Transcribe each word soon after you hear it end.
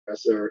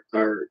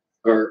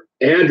are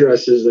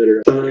addresses that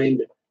are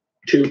assigned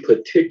to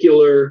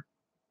particular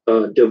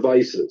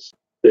devices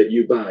that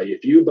you buy.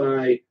 If you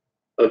buy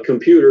a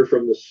computer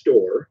from the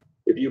store,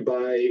 if you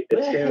buy a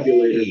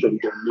tabulator from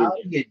Dominion, how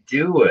do you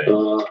do it?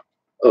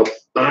 An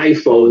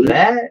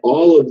iPhone,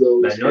 all of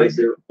those have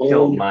their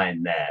own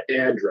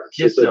address.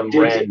 Just some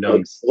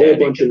random a whole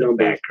bunch of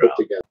numbers put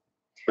together.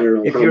 I don't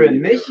know. If you're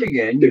in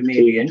Michigan, you may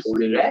be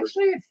interested.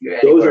 Actually, if you're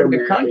anywhere in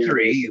the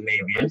country, you may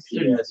be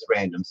interested in this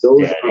random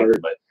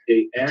static. But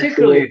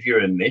particularly if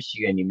you're in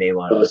Michigan, you may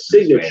want to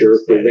signature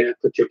for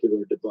that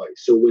particular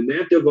device. So when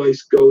that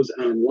device goes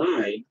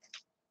online,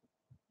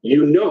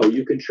 you know,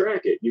 you can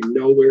track it. You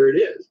know where it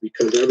is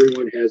because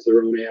everyone has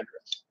their own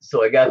address.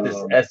 So I got this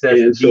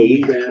SSD. And so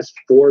we've asked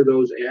for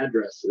those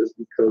addresses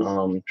because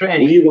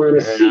Tranny, we want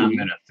to see. I'm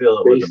going to fill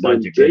it with a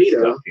bunch of good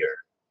stuff here.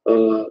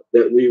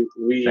 That we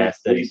believe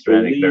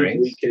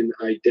we can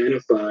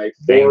identify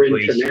foreign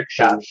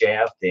connections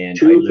to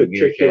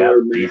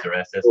particular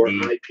MAC or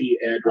IP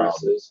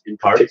addresses in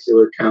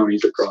particular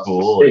counties across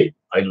the state.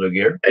 Idler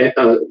gear,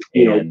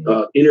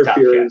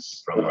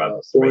 interference,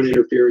 foreign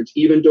interference,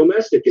 even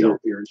domestic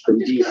interference from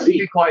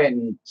DC.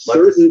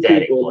 Certain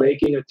people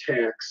making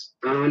attacks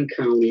on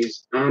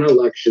counties on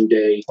election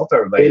day,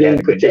 hitting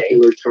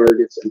particular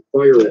targets and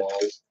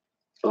firewalls.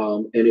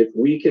 And if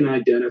we can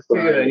identify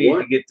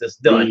what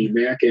the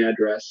MAC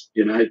address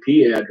and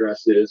IP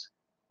address is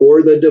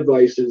for the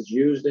devices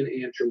used in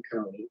Antrim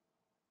County,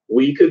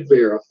 we could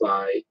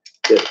verify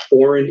that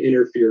foreign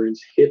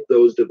interference hit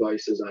those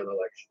devices on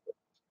election day.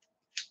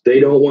 They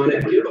don't want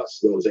to give us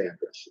those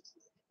addresses.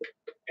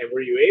 And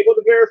were you able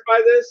to verify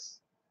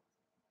this?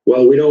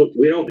 Well, we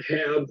don't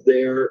have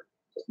their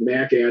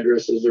MAC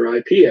addresses or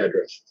IP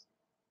addresses.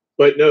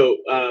 But no,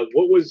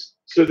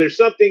 so there's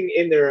something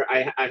in there.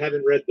 I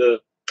haven't read the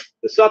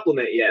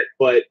supplement yet,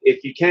 but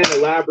if you can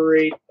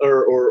elaborate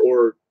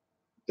or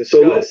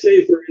discuss. So let's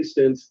say, for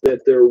instance,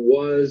 that there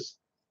was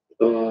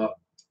data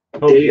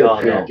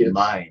packets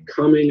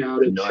coming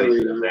out of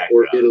China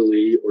or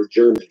Italy or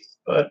Germany.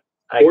 But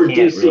I can't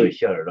DC, really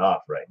shut it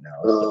off right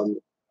now.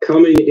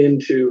 Coming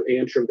into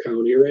Antrim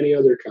County or any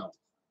other county.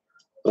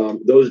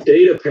 Those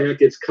data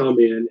packets come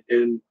in,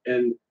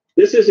 and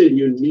this isn't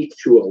unique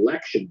to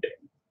election day.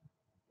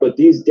 But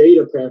these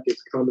data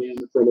packets come in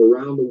from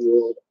around the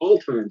world all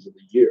times of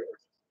the year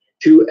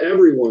to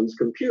everyone's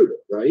computer,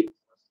 right?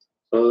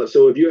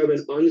 So if you have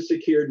an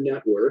unsecured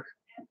network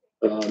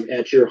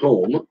at your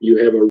home, you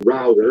have a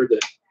router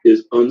that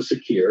is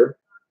unsecure.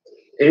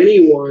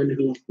 Anyone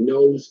who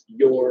knows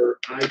your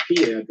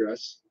IP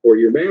address or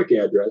your MAC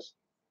address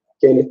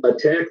can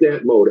attack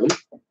that modem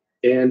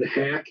and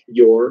hack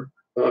your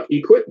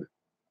equipment,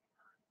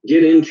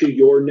 get into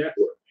your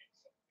network.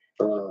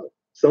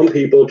 Some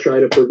people try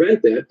to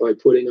prevent that by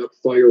putting up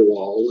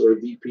firewalls or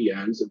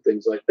VPNs and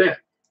things like that.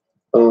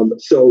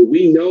 So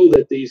we know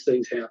that these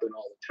things happen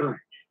all the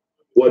time.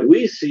 What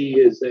we see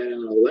is that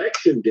on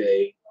election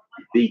day,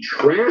 the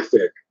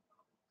traffic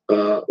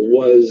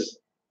was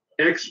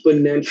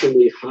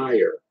exponentially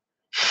higher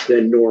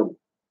than normal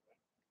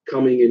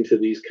coming into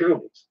these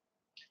counties.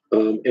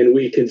 And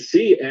we can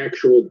see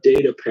actual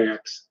data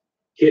packs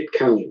hit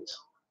counties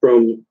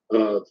from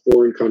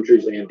foreign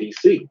countries and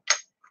DC.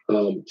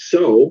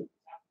 So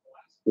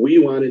we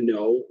want to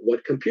know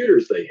what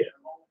computers they hit.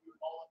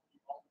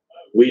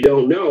 We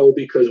don't know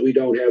because we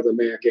don't have the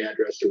MAC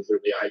addresses or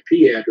the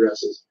IP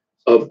addresses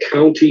of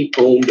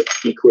county-owned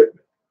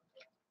equipment.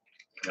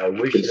 And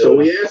so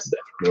we asked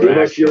them, give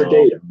us your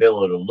data.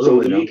 So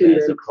we can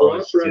then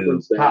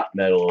cross-reference that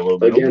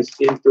against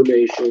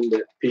information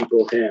that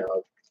people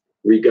have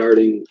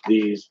regarding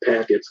these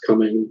packets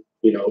coming,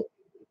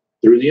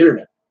 through the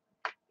internet.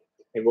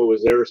 And what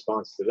was their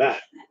response to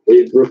that?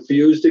 They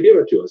refused to give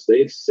it to us.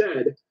 They've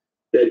said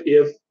that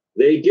if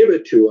they give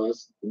it to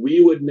us,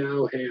 we would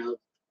now have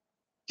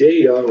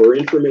data or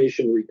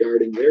information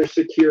regarding their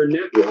secure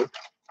network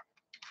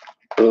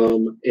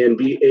and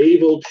be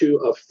able to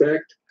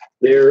affect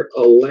their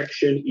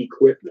election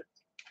equipment.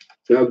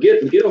 Now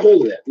get a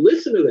hold of that.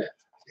 Listen to that.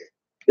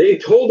 They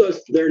told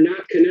us they're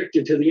not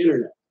connected to the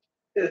internet.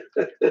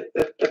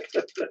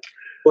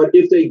 But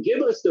if they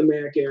give us the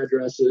MAC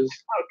addresses,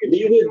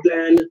 we would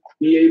then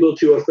be able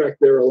to affect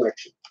their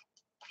election.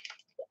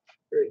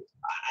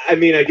 I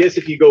mean, I guess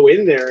if you go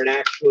in there and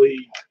actually,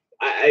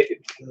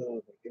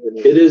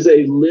 it is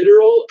a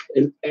literal,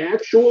 an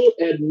actual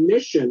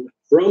admission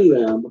from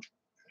them.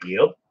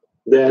 Yep.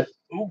 That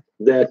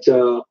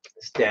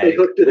static. They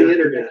hooked to the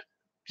internet.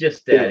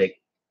 Just static.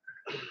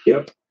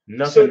 Yep.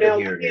 Nothing. So now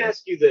let me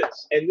ask you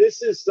this, and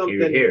this is something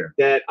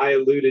that I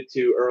alluded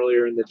to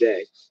earlier in the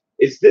day.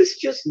 Is this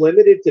just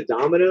limited to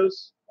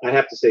Domino's? I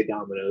have to say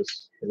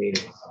Domino's. I mean,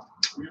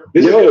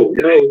 no,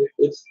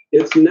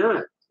 it's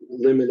not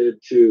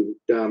limited to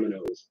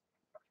Domino's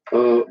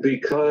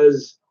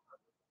because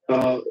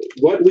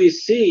what we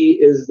see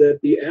is that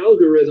the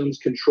algorithm's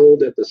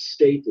controlled at the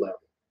state level.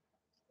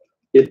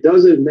 It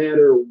doesn't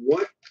matter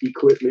what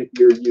equipment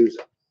you're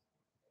using.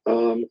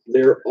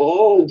 They're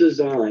all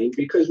designed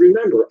because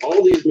remember,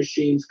 all these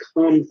machines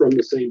come from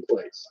the same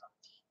place.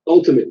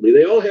 ultimately,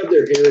 they all have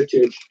their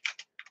heritage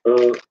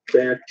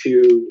back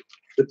to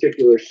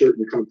particular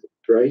certain companies,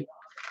 right?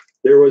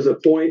 There was a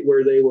point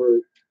where they were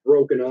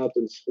broken up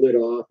and split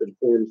off and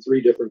formed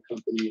 3 different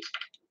companies,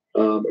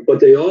 but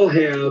they all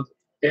have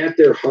at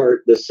their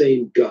heart the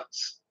same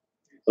guts.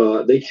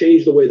 They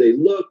change the way they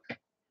look.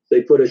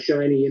 They put a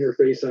shiny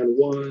interface on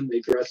one. They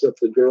dress up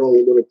the girl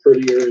a little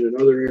prettier in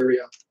another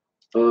area.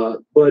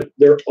 But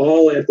they're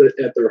all at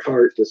their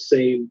heart the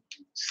same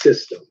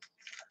system.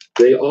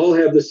 They all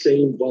have the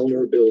same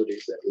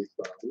vulnerabilities that we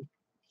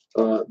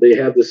found. They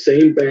have the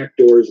same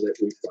backdoors that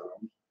we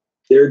found.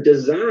 They're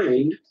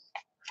designed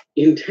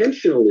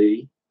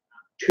intentionally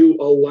to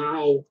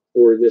allow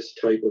for this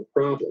type of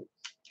problem.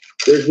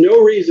 There's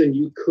no reason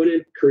you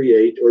couldn't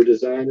create or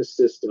design a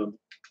system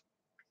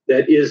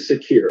that is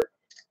secure.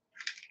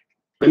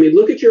 I mean,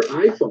 look at your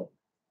iPhone.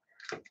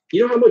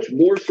 You know how much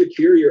more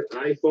secure your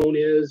iPhone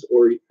is,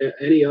 or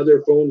any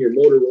other phone, your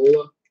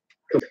Motorola,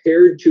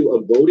 compared to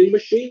a voting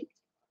machine?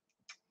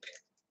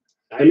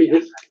 I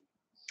mean,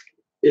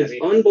 it's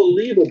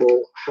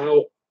unbelievable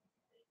how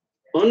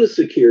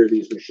unsecure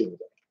these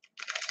machines are.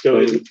 So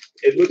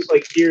it looks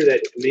like here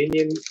that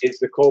Minion is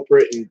the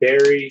culprit, and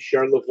Barry,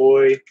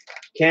 Charlevoix,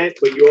 Kent,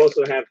 but you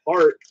also have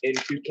Hart in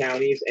 2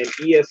 counties and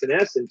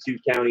ES&S in 2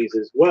 counties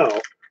as well.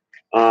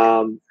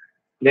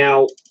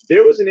 Now,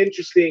 there was an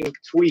interesting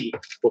tweet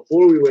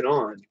before we went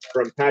on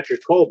from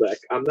Patrick Kolbeck.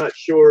 I'm not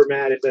sure,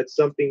 Matt, if that's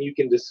something you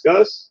can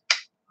discuss.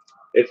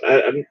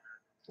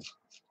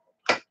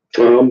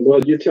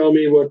 Well, you tell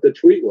me what the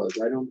tweet was.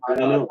 I don't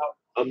know.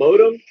 A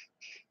modem?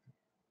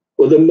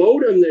 Well, the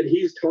modem that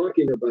he's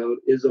talking about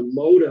is a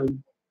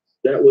modem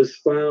that was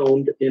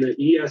found in an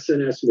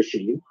ES&S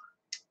machine.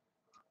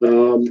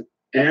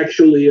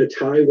 Actually, a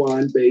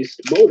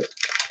Taiwan-based modem.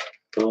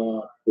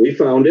 We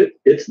found it.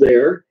 It's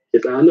there.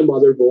 It's on the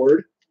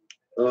motherboard.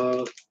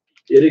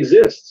 It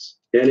exists,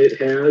 and it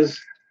has.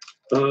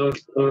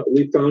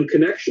 We found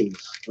connections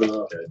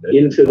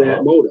into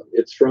that modem.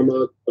 It's from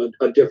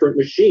a different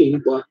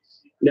machine, but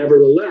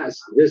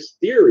nevertheless, this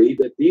theory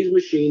that these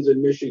machines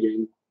in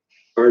Michigan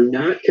are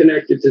not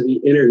connected to the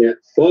internet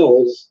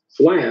falls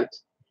flat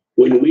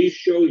when we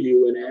show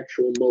you an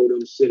actual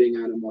modem sitting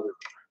on a motherboard.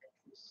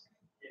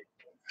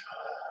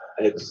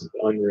 It's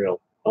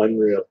unreal.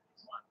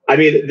 I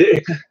mean,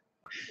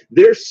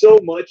 there's so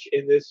much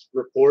in this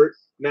report,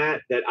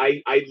 Matt, that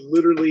I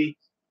literally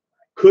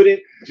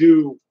couldn't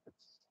do.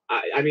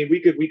 I mean, we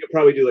could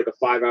probably do like a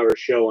 5-hour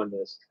show on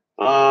this.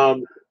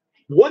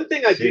 One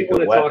thing I do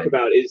want to talk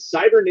about is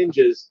Cyber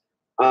Ninjas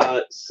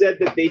said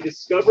that they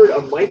discovered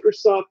a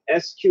Microsoft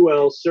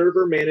SQL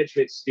Server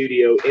Management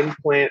Studio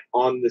implant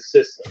on the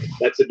system.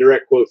 That's a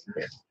direct quote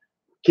from him.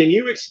 Can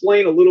you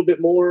explain a little bit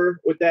more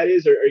what that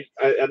is, or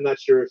I'm not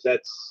sure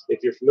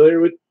if you're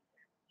familiar with?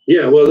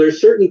 Yeah, well,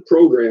 there's certain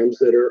programs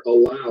that are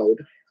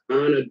allowed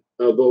on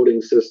a voting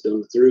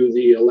system through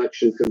the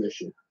Election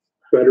Commission,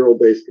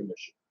 federal-based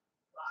commission.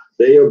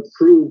 They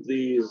approve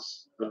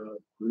these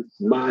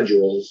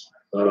modules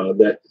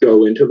that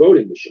go into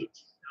voting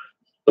machines.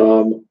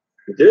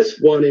 This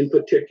one in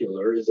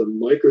particular is a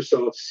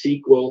Microsoft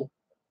SQL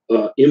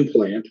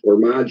implant or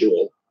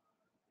module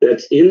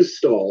that's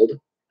installed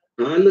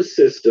on the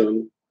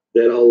system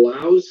that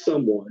allows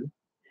someone,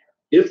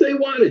 if they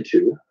wanted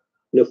to,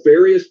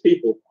 nefarious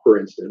people, for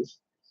instance,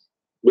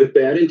 with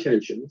bad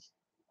intentions,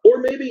 or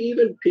maybe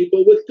even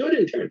people with good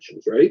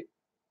intentions, right,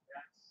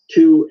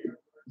 to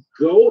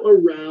go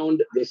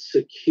around the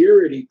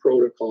security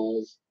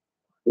protocols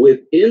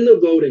within the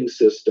voting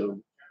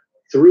system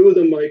through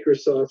the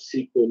Microsoft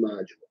SQL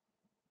module.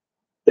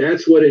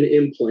 That's what an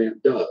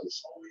implant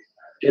does.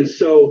 And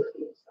so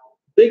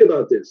think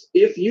about this.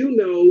 If you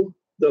know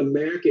the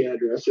MAC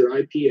address or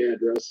IP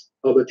address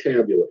of a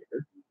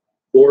tabulator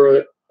or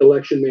an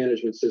election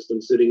management system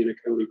sitting in a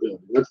county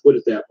building, let's put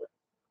it that way.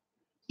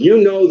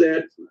 You know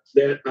that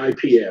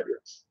IP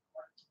address.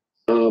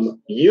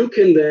 You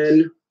can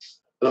then,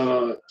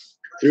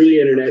 through the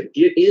internet,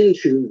 get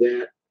into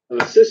that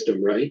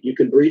system, right? You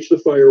can breach the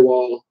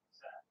firewall.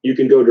 You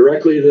can go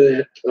directly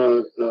to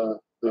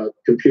that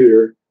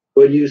computer,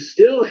 but you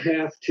still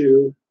have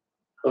to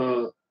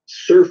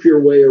surf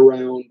your way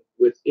around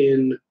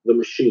within the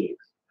machine.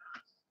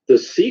 The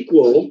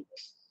SQL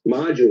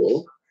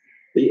module,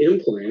 the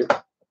implant,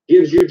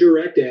 gives you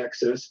direct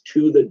access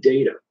to the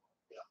data.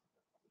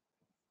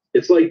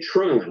 It's like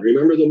Tron.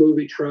 Remember the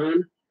movie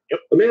Tron? Yep.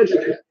 Imagine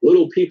that.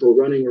 Little people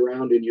running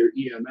around in your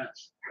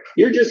EMS.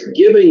 You're just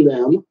giving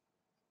them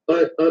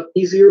an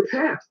easier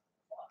path,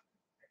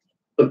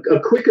 a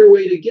quicker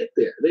way to get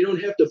there. They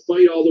don't have to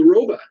fight all the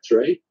robots,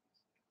 right?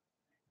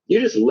 You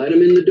just let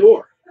them in the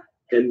door.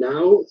 And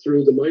now,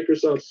 through the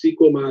Microsoft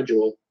SQL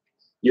module,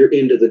 you're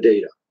into the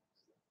data.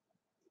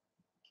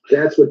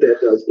 That's what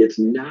that does. It's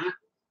not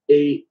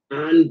a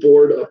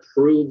onboard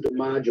approved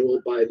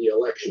module by the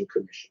Election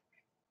Commission.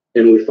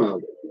 And we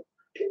found it.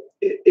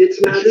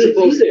 It's not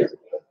supposed to be there.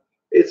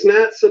 It's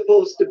not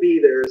supposed to be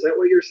there. Is that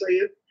what you're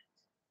saying?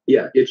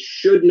 Yeah, it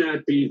should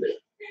not be there.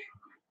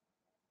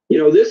 You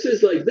know, this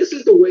is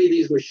the way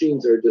these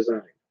machines are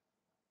designed.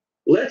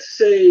 let's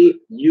say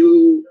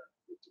your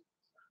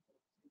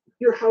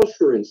house,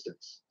 for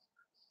instance,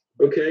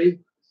 okay?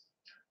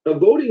 A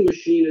voting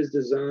machine is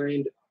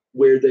designed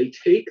where they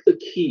take the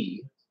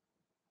key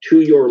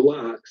to your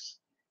locks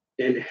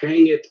and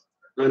hang it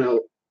on a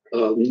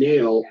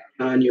nail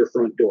on your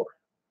front door.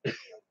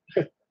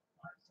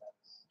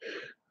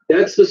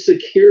 That's the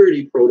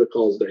security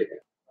protocols they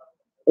have.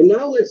 And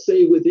now let's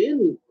say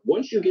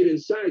once you get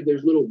inside,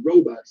 there's little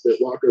robots that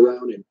walk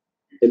around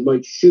and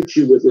might shoot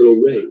you with little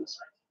rays.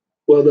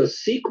 Well, the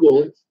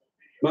sequel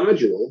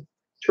module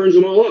turns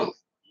them all off.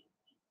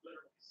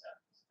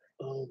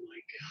 Oh my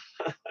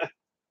God.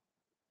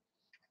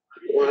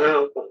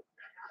 Wow.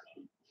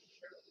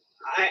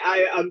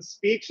 I'm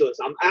speechless.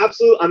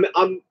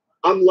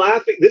 I'm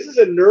laughing. This is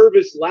a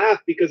nervous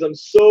laugh because I'm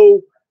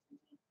so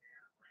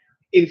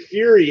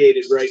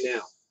infuriated right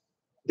now.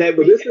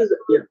 This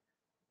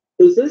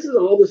is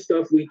all the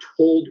stuff we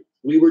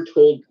were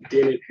told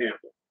didn't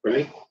happen,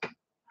 right?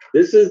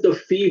 This is the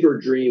fever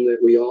dream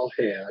that we all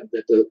had,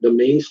 that the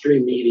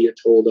mainstream media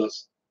told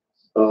us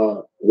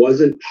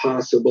wasn't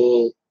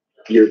possible.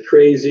 You're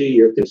crazy,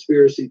 you're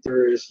conspiracy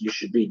theorists, you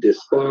should be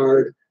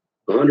disbarred.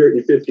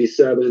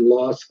 157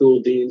 law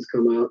school deans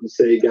come out and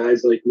say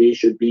guys like me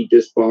should be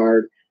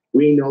disbarred.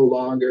 We no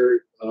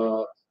longer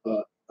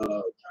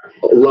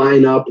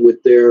line up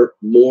with their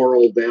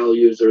moral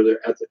values or their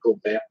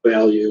ethical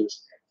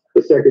values.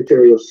 The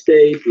Secretary of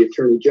State, the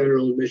Attorney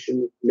General of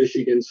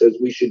Michigan says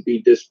we should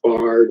be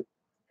disbarred.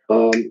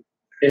 And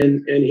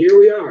here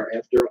we are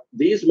after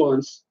these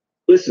months.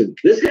 Listen,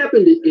 this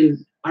happened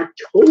in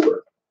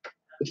October.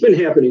 It's been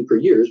happening for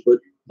years, but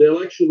the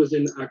election was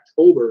in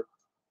October,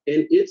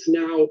 and it's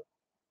now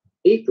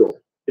April.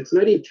 It's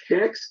not even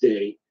tax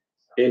day,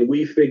 and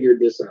we figured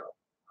this out.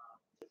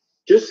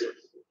 Just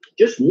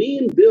me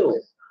and Bill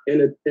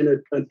and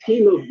a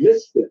team of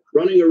misfits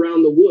running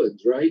around the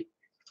woods, right?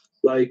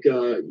 Like,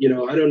 I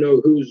don't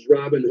know who's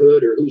Robin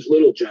Hood or who's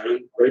Little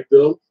John, right,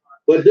 Bill?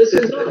 But this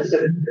is us.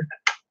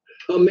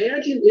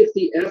 Imagine if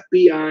the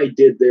FBI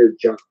did their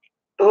job.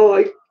 Oh,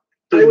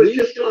 I was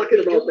just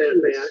talking about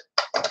that, Matt.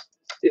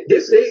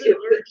 This isn't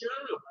our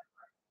job.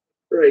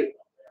 Right.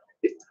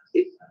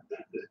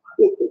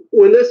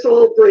 When this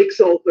all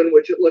breaks open,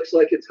 which it looks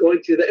like it's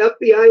going to, the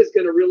FBI is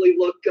going to really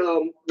look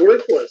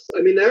worthless.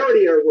 I mean, they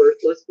already are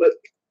worthless, but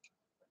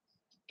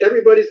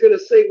everybody's going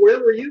to say, "Where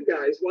were you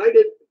guys? Why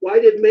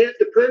did Matt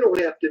DePrino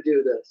have to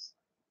do this?"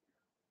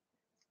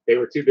 They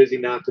were too busy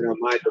knocking on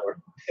my door,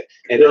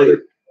 and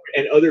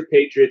other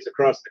patriots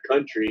across the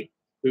country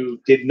who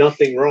did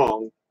nothing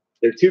wrong.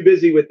 They're too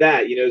busy with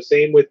that.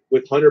 Same with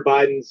Hunter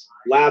Biden's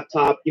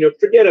laptop.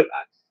 Forget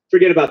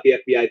about the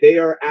FBI. They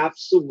are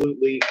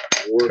absolutely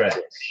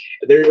worthless.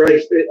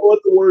 There's no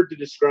other word to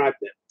describe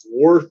them.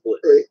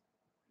 Worthless. Right.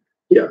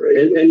 Yeah, right.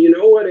 And you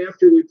know what?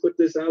 After we put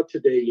this out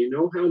today, you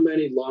know how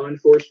many law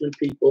enforcement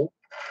people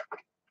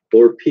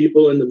or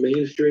people in the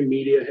mainstream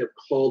media have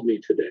called me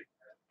today?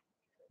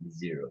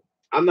 0.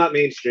 I'm not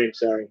mainstream,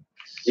 sorry.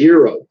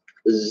 0.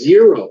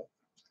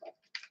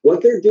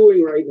 What they're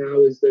doing right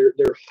now is they're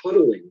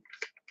huddling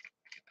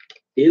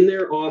in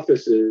their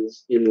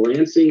offices in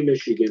Lansing,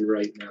 Michigan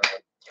right now,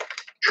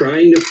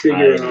 trying to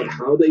figure out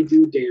how they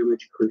do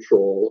damage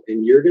control.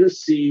 And you're going to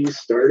see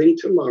starting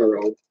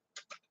tomorrow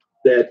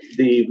that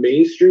the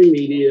mainstream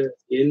media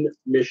in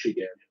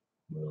Michigan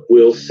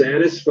will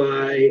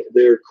satisfy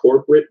their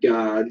corporate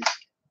gods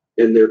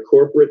and their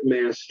corporate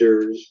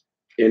masters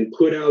and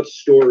put out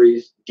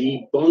stories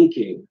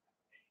debunking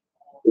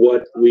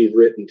what we've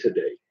written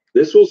today.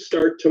 This will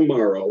start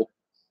tomorrow.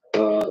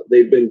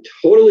 They've been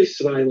totally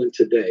silent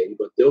today,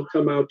 but they'll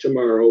come out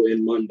tomorrow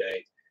and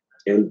Monday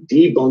and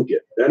debunk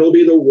it. That'll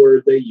be the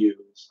word they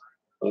use.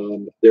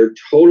 They're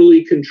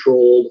totally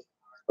controlled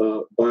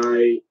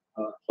by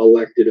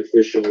elected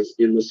officials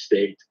in the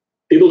state.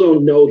 People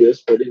don't know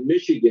this, but in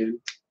Michigan,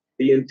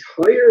 the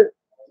entire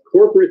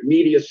corporate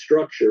media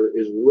structure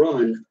is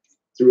run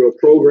through a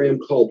program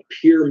called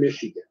Peer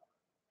Michigan.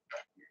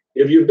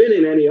 If you've been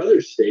in any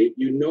other state,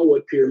 you know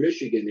what Peer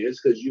Michigan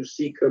is because you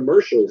see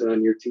commercials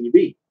on your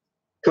TV.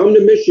 Come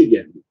to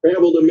Michigan,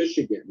 travel to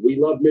Michigan. We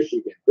love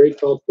Michigan. Great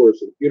golf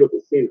courses,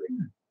 beautiful scenery.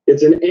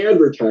 It's an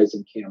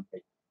advertising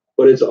campaign,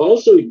 but it's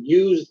also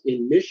used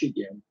in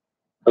Michigan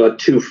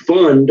to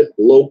fund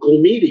local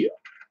media,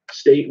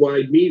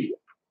 statewide media.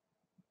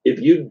 If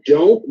you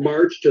don't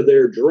march to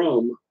their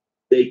drum,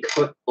 they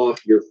cut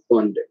off your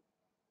funding.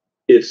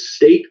 It's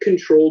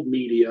state-controlled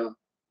media.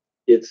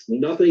 It's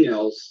nothing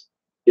else.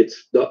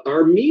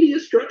 Our media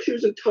structure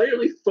is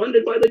entirely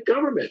funded by the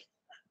government.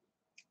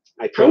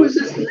 How is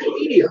this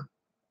media?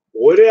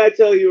 What did I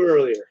tell you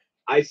earlier?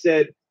 I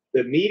said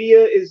the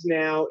media is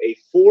now a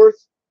fourth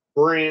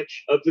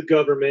branch of the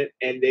government,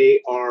 and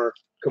they are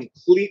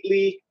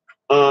completely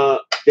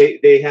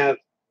they have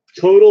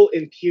total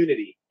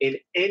impunity in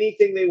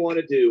anything they want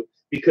to do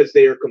because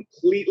they are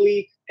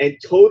completely and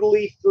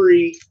totally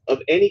free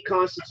of any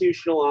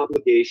constitutional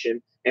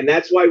obligation. And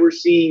that's why we're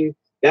seeing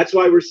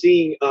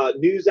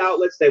news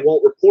outlets that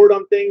won't report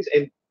on things,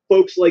 and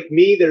folks like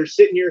me that are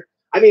sitting here.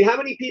 I mean, how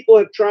many people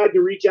have tried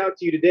to reach out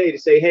to you today to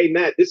say, hey,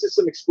 Matt, this is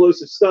some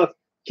explosive stuff.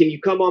 Can you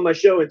come on my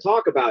show and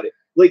talk about it?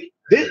 Like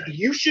this,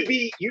 you should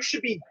be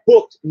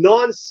booked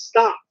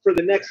nonstop for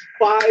the next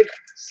 5-6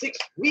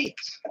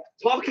 weeks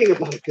talking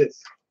about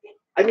this.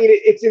 I mean,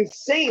 it's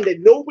insane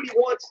that nobody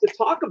wants to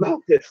talk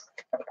about this.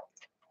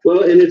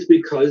 Well, and it's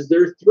because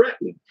they're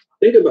threatened.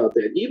 Think about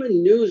that.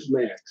 Even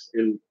Newsmax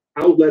and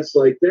outlets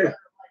like that,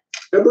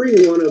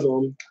 every one of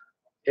them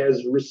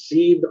has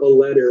received a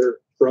letter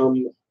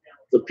from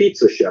the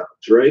pizza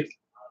shops, right?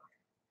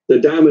 The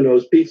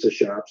Domino's pizza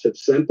shops have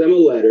sent them a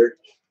letter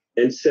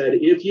and said,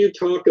 if you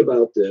talk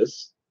about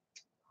this,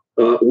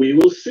 we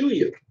will sue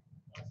you.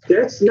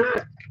 That's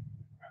not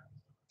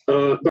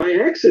by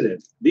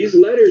accident. These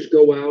letters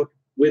go out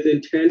with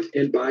intent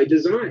and by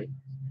design.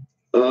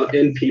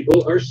 And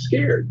people are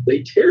scared.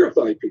 They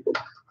terrify people.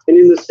 And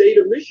in the state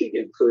of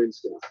Michigan, for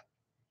instance,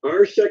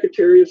 our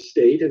Secretary of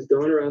State has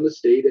gone around the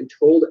state and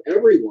told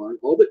everyone,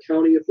 all the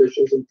county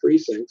officials and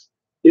precincts,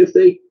 if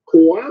they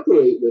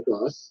cooperate with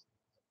us,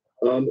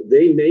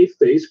 they may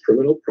face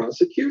criminal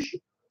prosecution.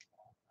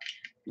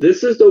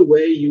 This is the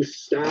way you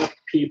stop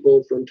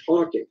people from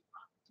talking.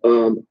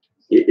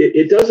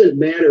 It doesn't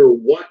matter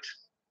what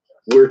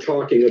we're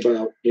talking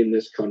about in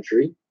this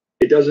country.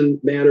 It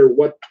doesn't matter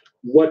what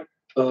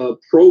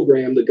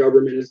program the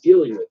government is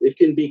dealing with. It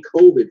can be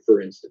COVID,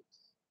 for instance.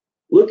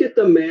 Look at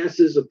the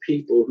masses of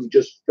people who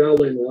just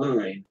fell in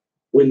line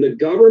when the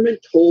government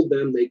told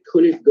them they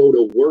couldn't go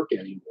to work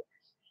anymore.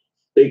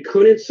 They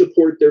couldn't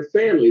support their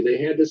family. They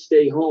had to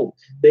stay home.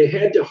 They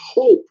had to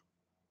hope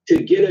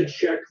to get a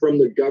check from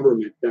the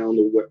government down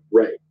the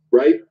way,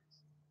 right?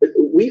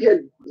 We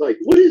had, like,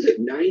 what is it,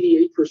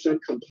 98%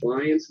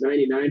 compliance,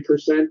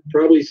 99%?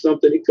 Probably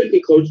something. It could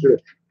be closer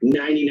to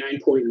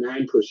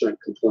 99.9%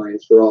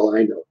 compliance for all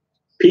I know.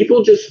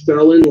 People just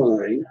fell in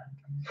line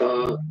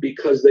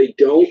because they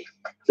don't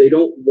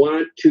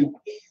want to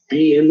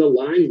be in the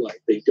limelight.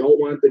 They don't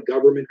want the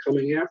government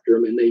coming after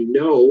them, and they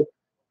know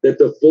that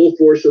the full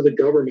force of the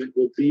government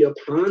will be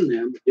upon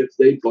them if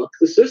they buck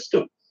the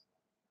system.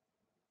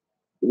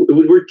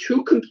 We're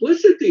too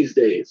complicit these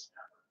days.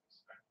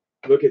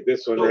 Look at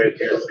this one right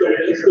here. That's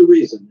the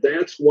reason.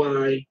 That's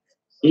why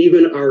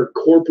even our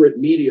corporate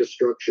media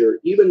structure,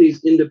 even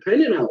these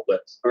independent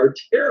outlets, are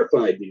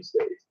terrified these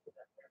days.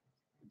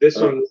 This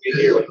one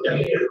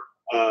right here,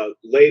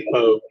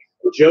 LAPO,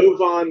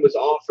 Jovan was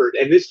offered,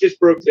 and this just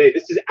broke today.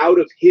 This is out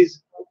of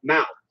his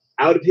mouth,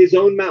 out of his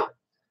own mouth.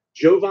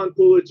 Jovan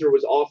Pulitzer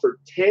was offered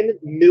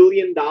 $10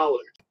 million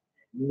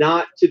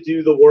not to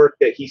do the work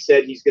that he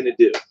said he's going to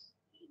do.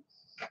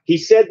 He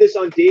said this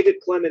on David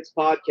Clement's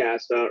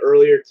podcast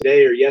earlier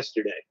today or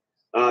yesterday.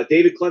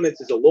 David Clements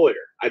is a lawyer.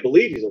 I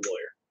believe he's a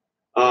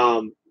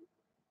lawyer.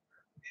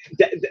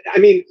 I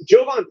mean,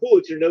 Jovan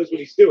Pulitzer knows what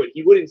he's doing.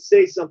 He wouldn't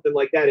say something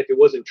like that if it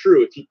wasn't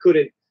true, if he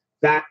couldn't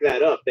back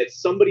that up, that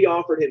somebody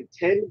offered him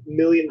 $10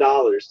 million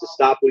to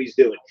stop what he's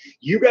doing.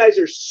 You guys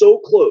are so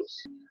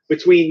close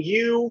between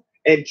you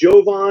and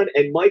Jovan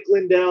and Mike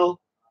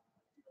Lindell.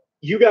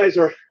 You guys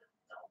are...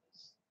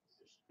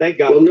 Thank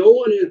God. Well, no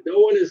one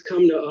has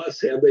come to us,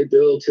 have they,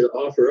 Bill, to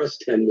offer us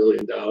 $10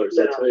 million. I'll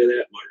tell you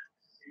that much.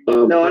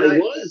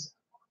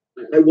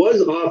 I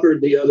was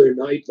offered the other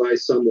night by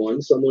someone.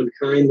 Someone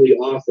kindly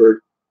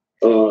offered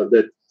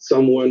that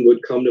someone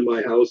would come to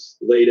my house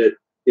late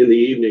in the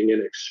evening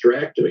and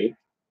extract me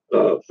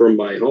from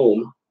my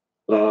home.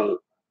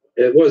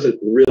 It wasn't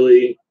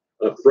really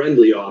a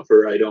friendly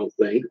offer, I don't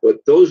think, but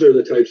those are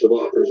the types of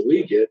offers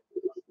we get.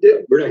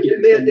 We're not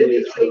getting $10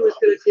 million.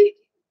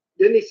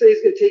 Didn't he say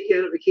he's going to take you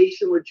on a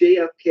vacation with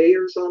JFK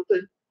or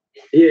something?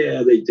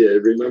 Yeah, they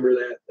did. Remember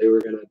that? They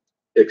were going to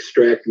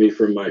extract me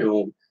from my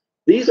home.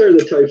 These are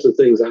the types of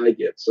things I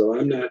get. So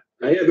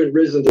I haven't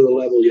risen to the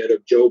level yet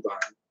of Jovan,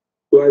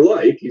 who I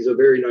like. He's a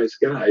very nice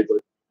guy,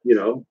 but, you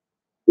know,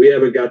 we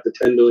haven't got the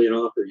 10 million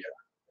offer yet.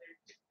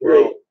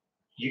 Well,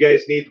 you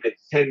guys need a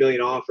 10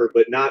 million offer,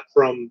 but not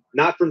from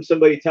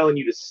somebody telling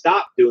you to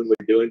stop doing what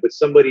you're doing, but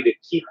somebody to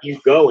keep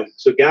you going.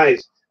 So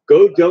guys,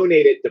 go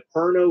donate it to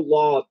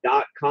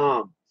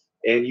pernolaw.com.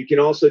 And you can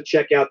also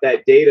check out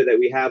that data that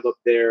we have up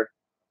there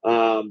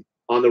on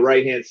the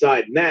right-hand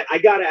side. Matt, I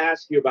got to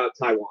ask you about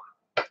Taiwan,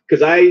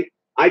 because I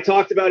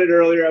talked about it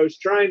earlier. I was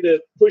trying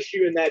to push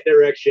you in that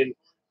direction.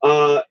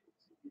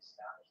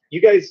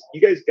 You guys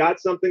got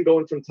something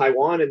going from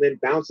Taiwan and then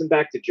bouncing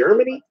back to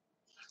Germany?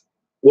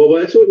 Well,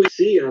 that's what we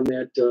see on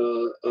that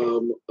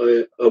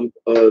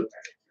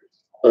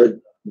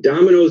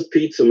Domino's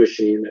pizza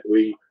machine that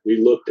we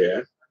looked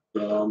at.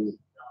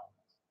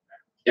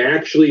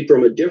 Actually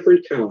from a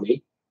different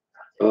county.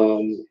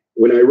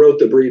 When I wrote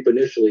the brief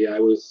initially,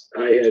 there was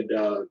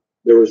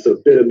a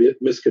bit of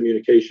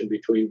miscommunication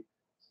between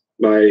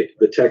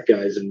the tech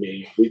guys and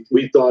me.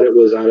 We thought it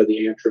was out of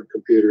the Antrim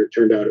computer. It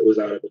turned out it was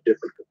out of a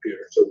different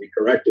computer, so we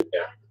corrected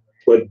that.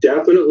 But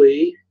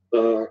definitely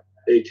a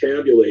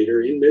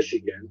tabulator in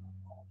Michigan,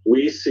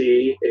 we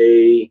see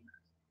a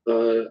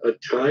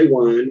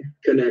Taiwan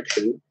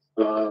connection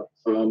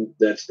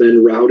that's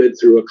then routed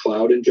through a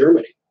cloud in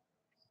Germany.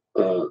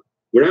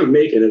 we're not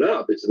making it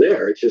up. It's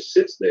there. It just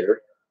sits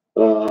there.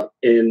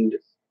 And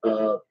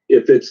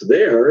if it's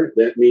there,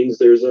 that means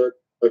there's a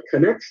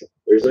connection.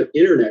 There's an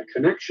internet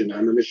connection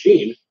on the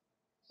machine.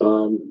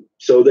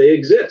 So they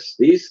exist.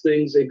 These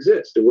things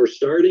exist. And we're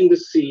starting to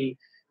see.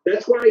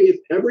 That's why if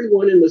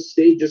everyone in the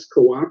state just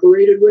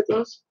cooperated with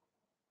us,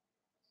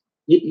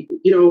 you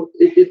know,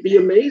 it'd be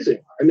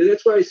amazing. I mean,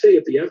 that's why I say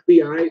if the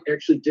FBI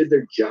actually did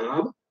their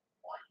job,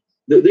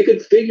 they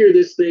could figure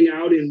this thing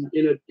out in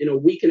a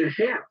week and a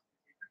half.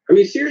 I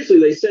mean, seriously,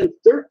 they sent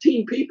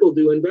 13 people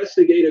to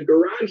investigate a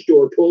garage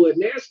door pull at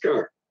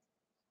NASCAR.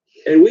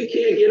 And we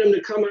can't get them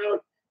to come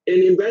out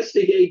and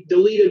investigate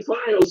deleted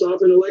files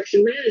off an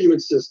election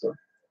management system.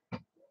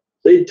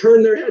 They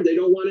turn their head. They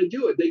don't want to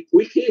do it.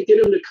 We can't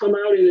get them to come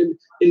out and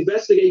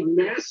investigate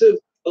massive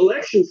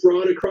election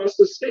fraud across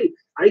the state.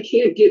 I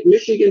can't get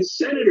Michigan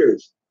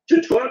senators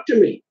to talk to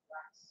me.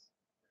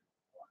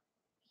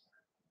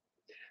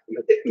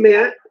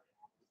 Matt,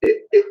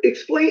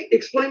 explain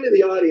to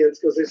the audience,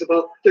 because there's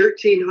about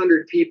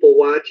 1,300 people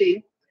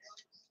watching,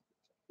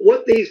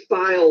 what these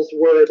files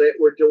were that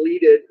were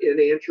deleted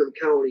in Antrim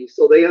County,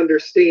 so they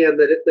understand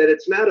that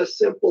it's not a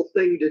simple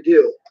thing to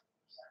do.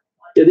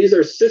 Yeah, these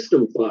are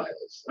system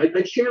files.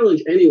 I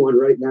challenge anyone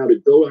right now to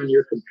go on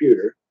your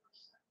computer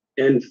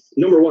and,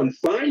 number one,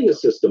 find the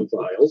system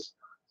files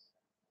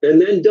and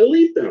then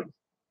delete them.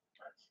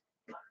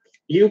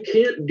 You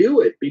can't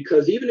do it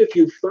because even if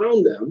you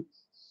found them,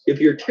 if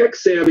you're tech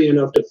savvy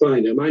enough to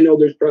find them, I know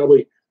there's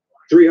probably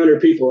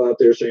 300 people out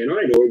there saying,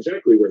 I know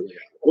exactly where they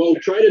are. Well,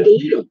 try to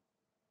delete them.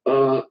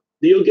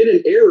 You'll get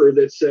an error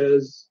that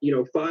says, you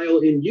know, file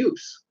in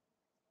use.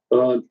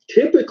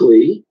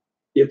 Typically,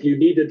 if you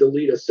need to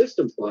delete a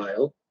system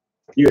file,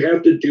 you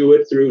have to do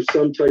it through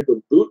some type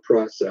of boot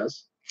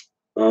process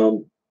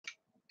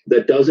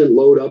that doesn't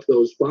load up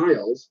those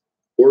files,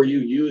 or you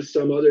use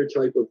some other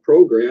type of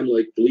program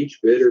like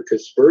BleachBit or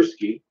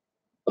Kaspersky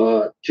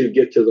to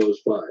get to those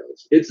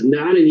files. It's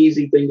not an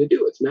easy thing to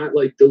do. It's not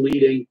like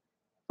deleting,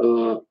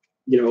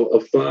 you know, a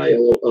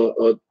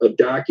file, a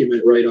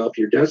document right off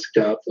your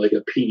desktop, like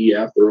a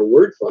PDF or a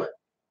Word file.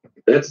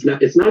 It's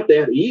not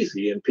that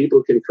easy, and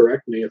people can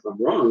correct me if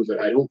I'm wrong, but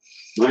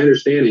my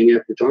understanding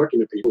after talking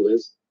to people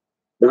is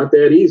not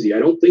that easy. I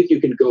don't think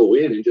you can go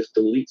in and just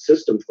delete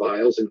system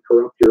files and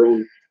corrupt your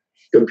own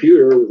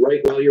computer right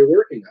while you're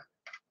working on it.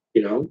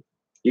 You know,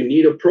 you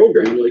need a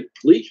program like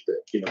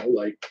BleachBit, you know,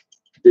 like,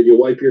 did you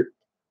wipe your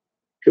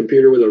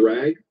computer with a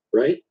rag,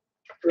 right?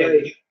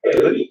 Right.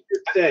 And let me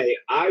just say,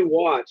 I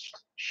watched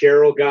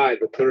Cheryl Guy,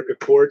 the clerk of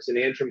courts in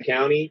Antrim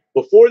County,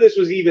 before this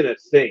was even a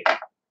thing.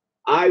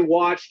 I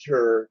watched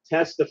her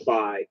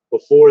testify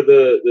before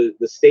the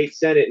state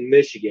Senate in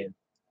Michigan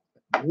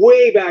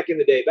way back in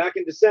the day, back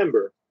in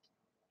December.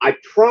 I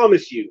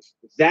promise you,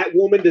 that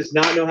woman does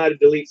not know how to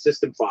delete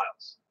system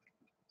files.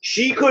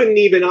 She couldn't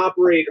even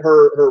operate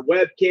her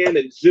webcam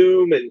and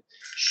Zoom. And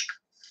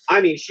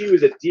she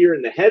was a deer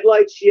in the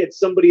headlights. She had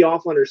somebody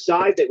off on her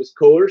side that was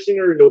coercing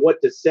her into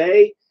what to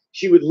say.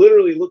 She would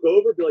literally look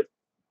over and be like,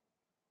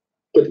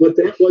 but what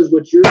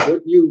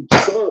you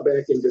saw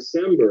back in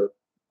December,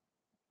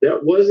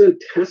 that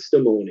wasn't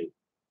testimony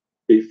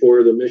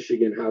before the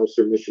Michigan House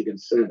or Michigan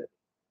Senate.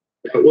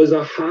 That was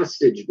a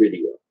hostage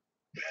video.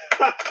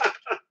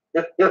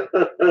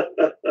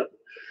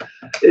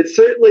 It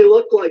certainly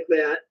looked like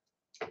that.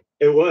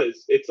 It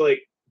was. It's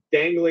like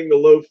dangling the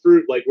low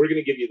fruit, like, we're going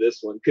to give you this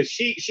one, because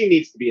she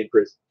needs to be in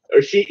prison.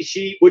 Or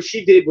what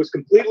she did was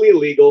completely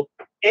illegal.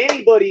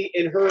 Anybody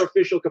in her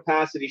official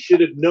capacity should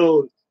have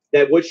known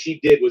that what she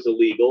did was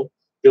illegal,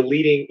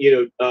 deleting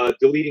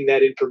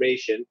that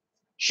information.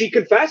 She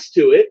confessed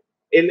to it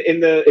in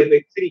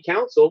the city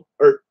council,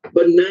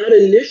 but not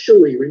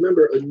initially.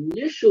 Remember,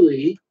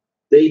 initially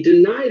they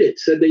denied it,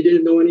 said they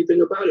didn't know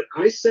anything about it.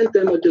 I sent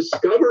them a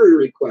discovery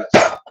request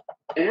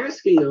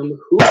asking them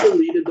who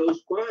deleted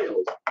those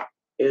files,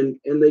 and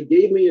they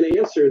gave me an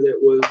answer that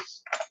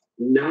was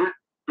not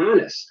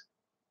honest.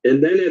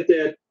 And then at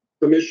that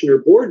commissioner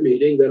board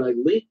meeting that I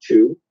linked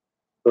to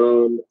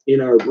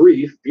in our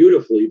brief,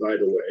 beautifully, by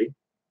the way,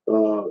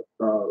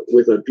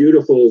 with a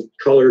beautiful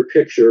color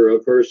picture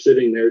of her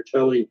sitting there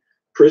telling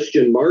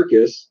Christian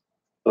Marcus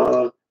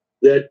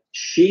that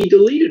she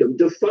deleted them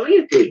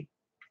defiantly,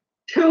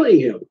 telling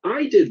him,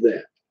 I did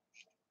that.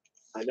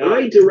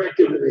 I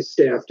directed my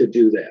staff to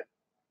do that.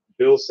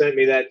 Bill sent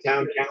me that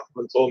town council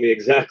and told me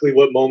exactly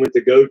what moment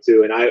to go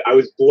to, and I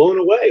was blown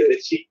away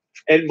that she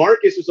and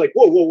Marcus was like,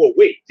 whoa,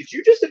 wait, did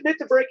you just admit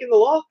to breaking the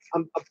law?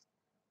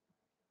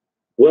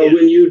 Well,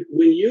 when you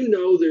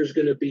know there's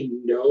going to be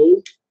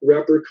no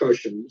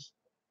repercussions,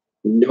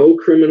 no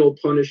criminal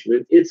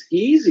punishment, it's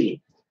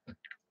easy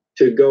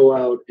to go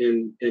out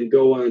and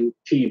go on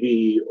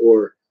TV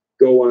or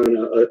go on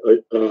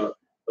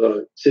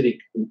a city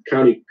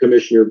county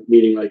commissioner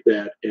meeting like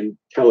that and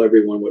tell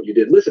everyone what you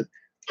did. Listen,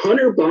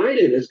 Hunter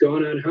Biden has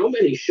gone on how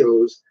many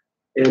shows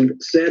and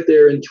sat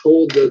there and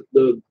told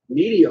the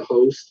media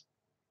host,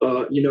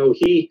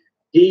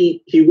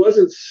 he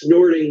wasn't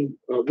snorting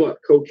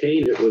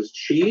cocaine, it was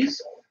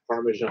cheese.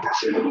 Parmesan.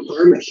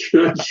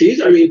 Parmesan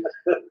cheese. I mean,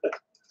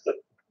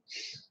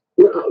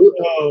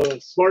 oh,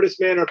 smartest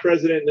man our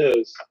president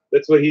knows.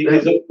 That's what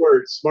his own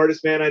words.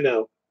 Smartest man I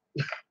know.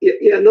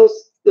 Yeah, and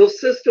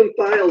those system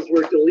files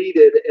were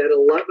deleted at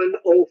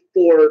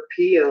 11:04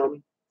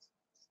 p.m.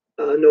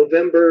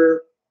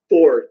 November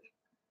 4th,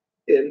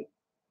 and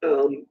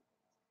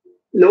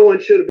no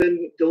one should have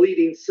been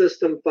deleting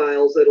system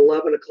files at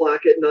 11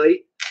 o'clock at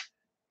night.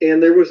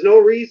 And there was no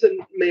reason,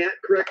 Matt,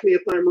 correct me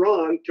if I'm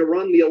wrong, to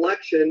run the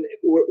election.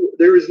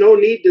 There is no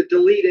need to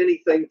delete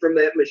anything from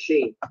that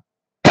machine.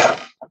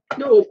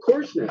 No, of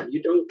course not.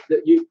 You don't.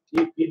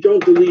 You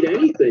don't delete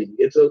anything.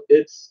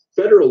 It's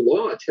federal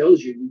law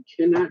tells you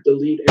cannot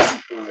delete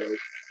any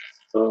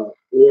file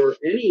or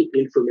any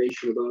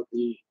information about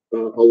the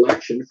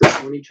election for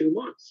 22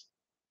 months.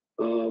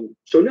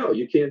 So no,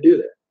 you can't do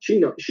that.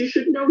 She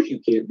should know you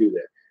can't do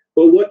that.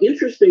 But what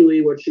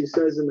she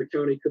says in the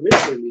county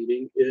commissioner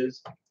meeting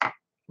is,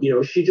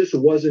 she just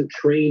wasn't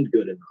trained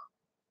good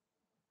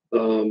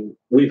enough.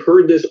 We've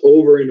heard this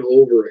over and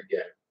over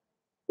again.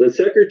 The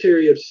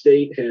Secretary of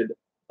State had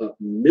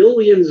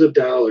millions of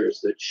dollars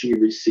that she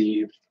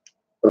received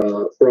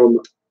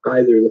from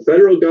either the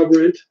federal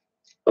government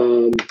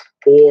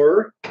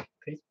or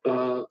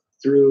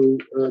through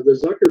the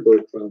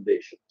Zuckerberg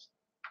Foundations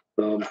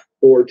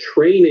for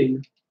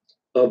training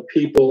of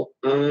people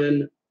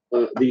on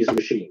these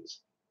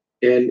machines.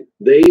 And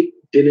they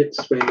didn't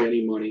spend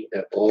any money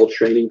at all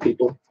training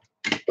people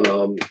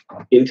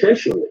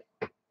intentionally.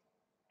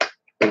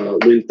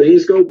 When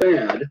things go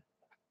bad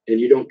and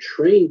you don't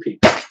train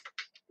people,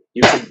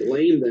 you can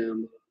blame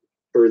them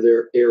for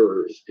their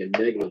errors and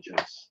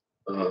negligence.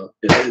 And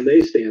then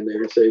they stand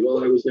there and say,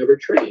 well, I was never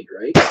trained,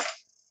 right?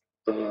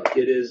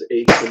 It is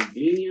a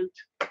convenient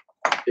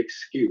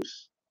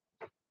excuse.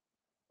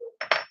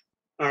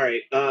 All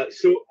right.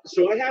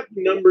 So I have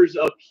numbers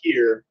up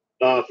here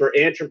for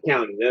Antrim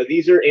County. Now,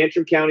 these are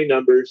Antrim County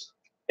numbers.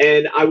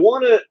 And I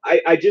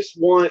just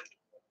want,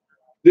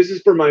 this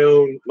is for my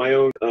own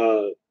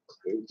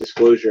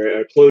disclosure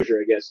or closure,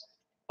 I guess.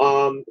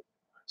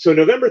 So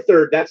November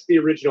 3rd, that's the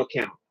original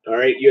count. All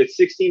right. You had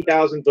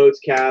 16,000 votes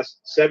cast,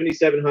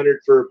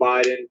 7,700 for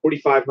Biden,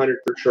 4,500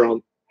 for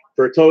Trump,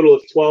 for a total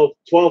of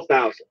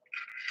 12,000.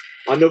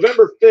 On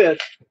November 5th,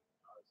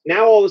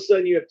 now all of a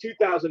sudden you have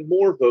 2,000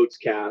 more votes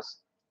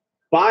cast.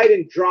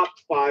 Biden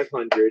dropped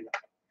 500.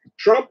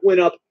 Trump went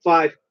up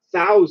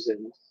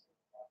 5,000.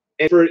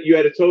 And you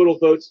had a total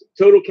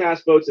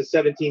cast votes of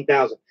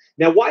 17,000.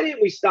 Now, why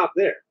didn't we stop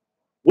there?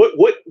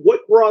 What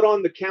brought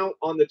on the count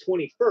on the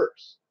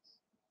 21st?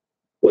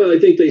 Well, I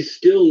think they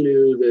still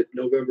knew that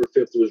November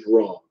 5th was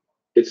wrong.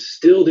 It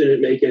still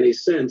didn't make any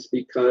sense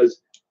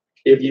because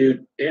if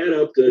you add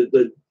up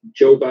the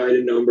Joe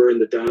Biden number and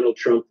the Donald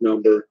Trump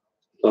number,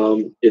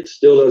 it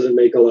still doesn't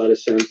make a lot of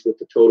sense with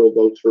the total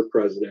votes for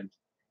president.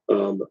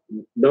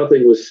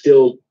 Nothing was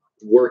still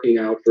working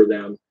out for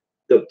them.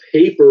 The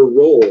paper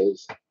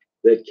rolls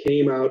that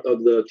came out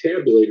of the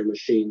tabulator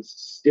machines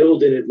still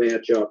didn't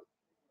match up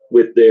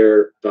with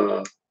their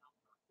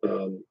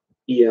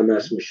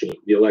EMS machine,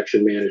 the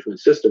election management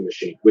system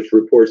machine, which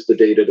reports the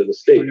data to the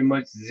state. Pretty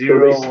much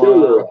zero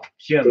so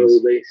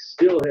they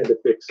still had to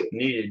fix it.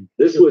 Needed.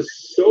 This was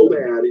so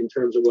bad in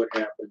terms of what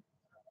happened.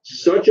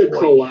 Such a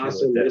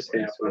colossal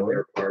mishap on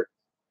their part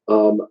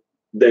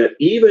that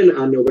even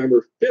on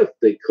November 5th,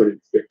 they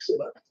couldn't fix it.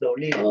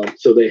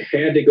 So they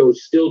had to go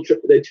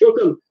they took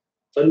them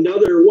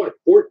another,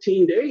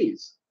 14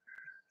 days,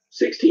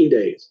 16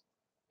 days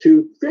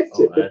to fix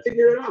it, to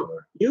figure it out.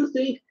 You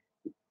think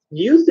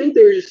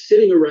they were just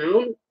sitting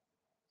around,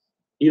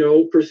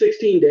 for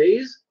 16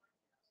 days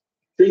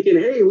thinking,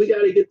 hey, we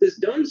got to get this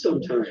done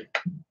sometime?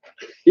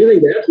 You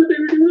think that's what they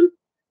were doing?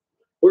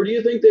 Or do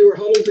you think they were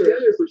huddled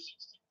together for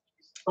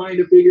trying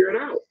to figure it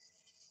out?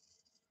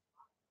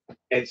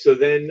 And so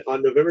then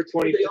on November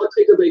 20th, they all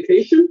take a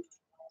vacation?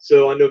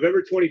 So on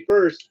November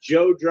 21st,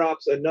 Joe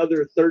drops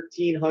another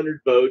 1,300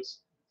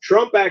 votes.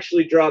 Trump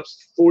actually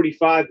drops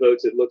 45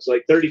 votes, it looks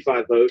like,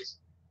 35 votes.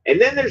 And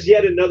then there's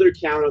yet another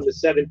count on the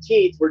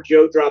 17th where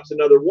Joe drops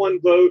another 1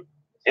 vote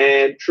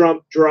and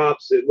Trump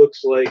drops, it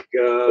looks like...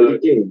 he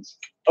gains.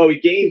 Oh, he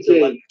gains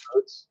 11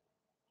 votes.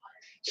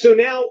 So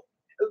now,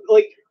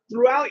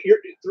 throughout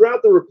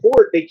the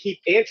report,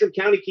 Antrim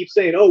County keeps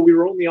saying, oh, we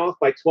were only off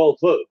by 12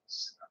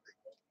 votes.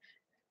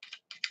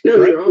 No,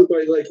 right? They're off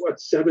by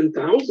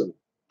 7,000.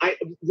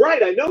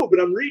 Right, I know, but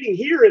I'm reading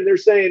here and they're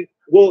saying,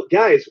 well,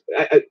 guys,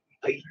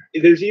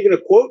 there's even a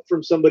quote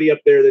from somebody up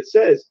there that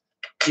says,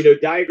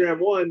 diagram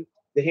 1,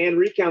 the hand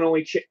recount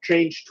only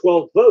changed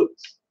 12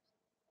 votes.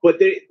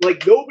 But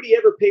nobody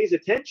ever pays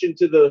attention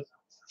to the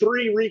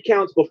 3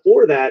 recounts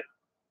before that.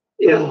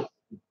 Yeah.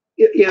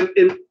 Yeah.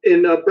 And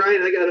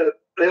Brian,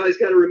 I always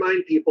got to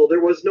remind people there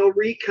was no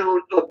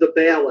recount of the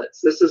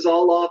ballots. This is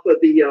all off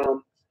of the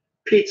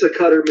pizza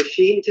cutter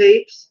machine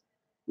tapes.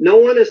 No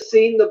one has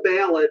seen the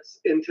ballots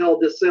until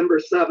December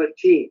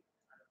 17th.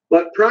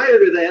 But prior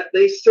to that,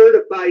 they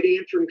certified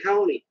Antrim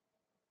County.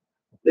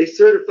 They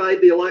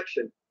certified the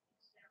election.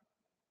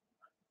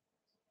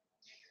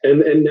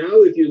 And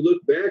now if you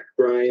look back,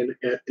 Brian,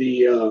 at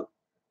the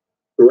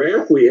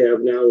graph we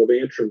have now of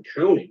Antrim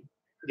County.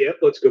 Yep,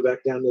 let's go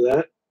back down to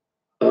that.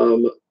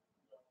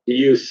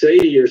 You say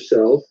to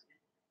yourself,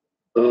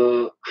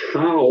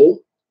 how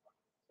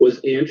was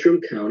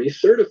Antrim County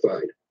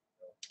certified?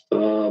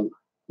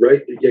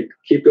 Right, you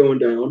keep going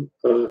down.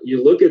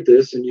 You look at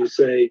this and you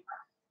say,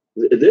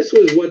 this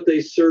was what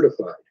they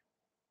certified.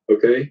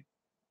 Okay,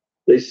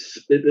 this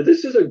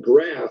is a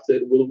graph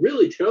that will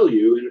really tell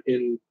you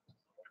in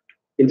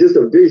just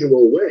a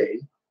visual way.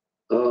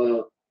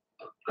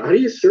 How do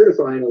you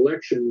certify an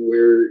election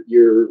where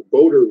your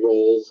voter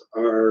rolls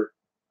are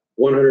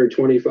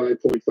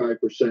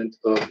 125.5%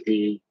 of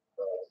the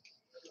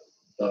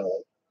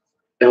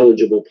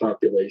eligible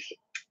population?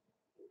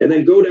 And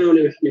then go down,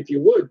 if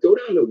you would, go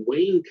down to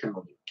Wayne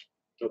County.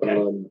 Okay.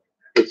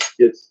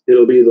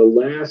 It'll be the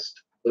last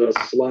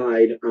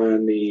slide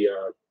on the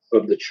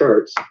of the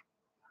charts,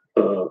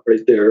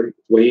 right there,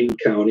 Wayne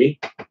County.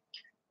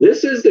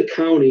 This is the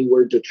county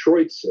where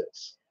Detroit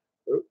sits.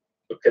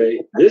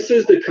 Okay, this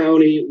is the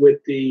county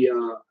with the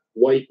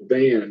white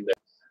van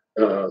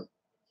that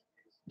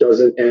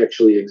doesn't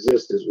actually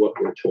exist, is what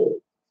we're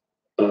told.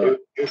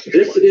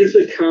 This is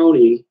the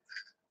county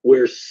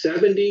where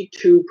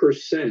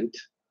 72%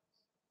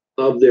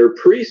 of their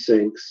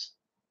precincts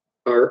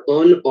are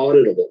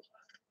unauditable,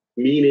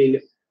 meaning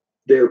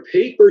their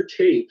paper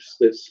tapes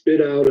that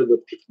spit out of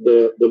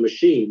the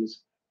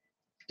machines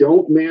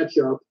don't match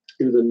up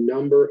to the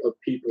number of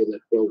people that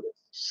voted.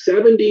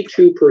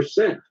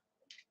 72%.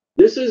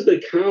 This is the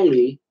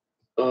county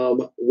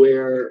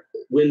where,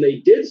 when they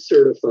did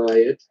certify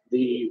it,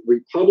 the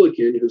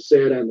Republican who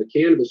sat on the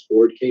canvass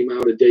board came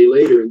out a day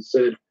later and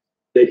said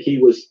that he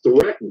was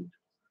threatened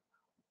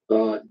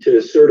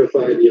to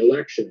certify the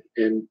election,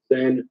 and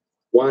then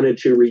wanted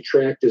to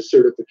retract his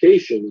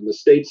certification. And the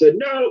state said,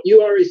 no, you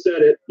already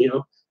said it, you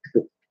know.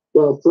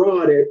 Well,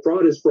 fraud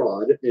is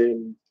fraud,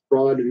 and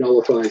fraud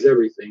nullifies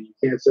everything. You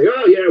can't say,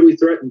 oh yeah, we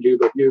threatened you,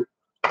 but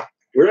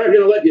we're not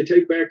going to let you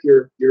take back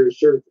your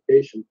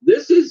certification.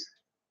 This is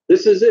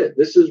it.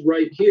 This is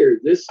right here.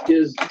 This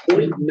is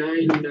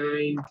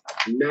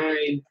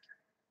 0.999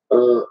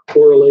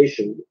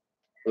 correlation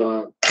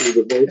to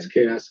the votes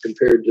cast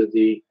compared to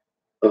the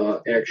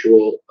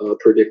actual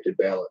predicted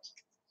ballots.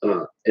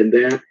 And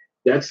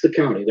that's the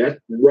county. That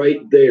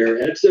right there,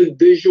 that's a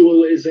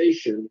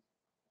visualization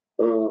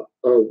of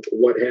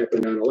what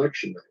happened on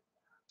election night.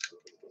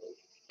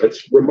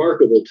 That's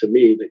remarkable to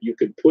me that you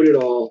could put it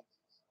all,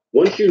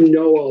 once you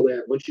know all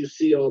that, once you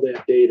see all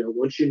that data,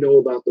 once you know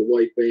about the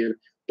white van,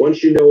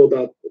 once you know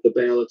about the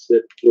ballots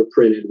that were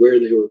printed, where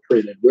they were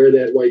printed, where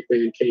that white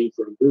van came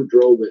from, who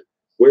drove it,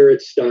 where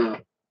it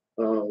stopped,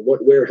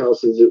 what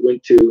warehouses it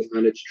went to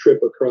on its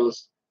trip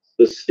across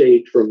the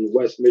state from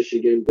West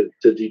Michigan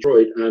to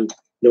Detroit on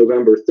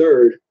November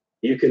 3rd,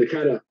 you can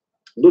kind of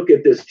look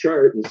at this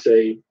chart and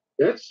say,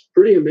 that's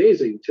pretty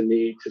amazing to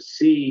me to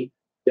see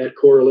that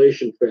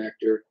correlation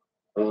factor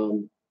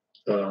in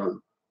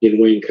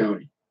Wayne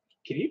County.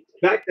 Can you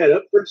back that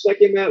up for a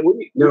second, Matt?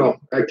 No,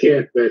 I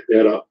can't back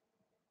that up.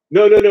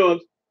 No,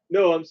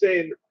 I'm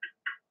saying,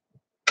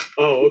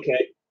 oh,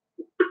 okay.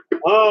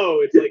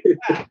 Oh, it's like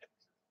that.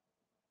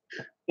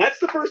 That's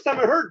the first time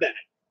I heard that.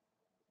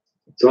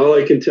 That's all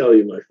I can tell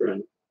you, my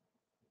friend.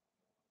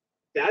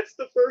 That's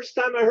the first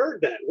time I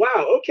heard that.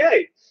 Wow,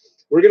 okay.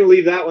 We're going to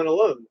leave that one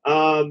alone.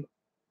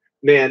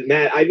 Man,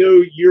 Matt, I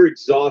know you're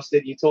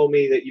exhausted. You told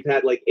me that you've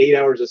had like 8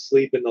 hours of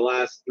sleep in the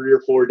last 3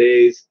 or 4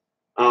 days.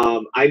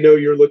 I know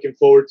you're looking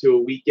forward to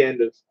a weekend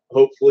of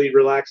hopefully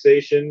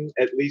relaxation,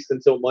 at least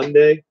until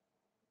Monday.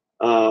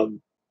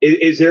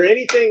 Is there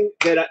anything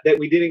that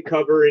we didn't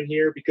cover in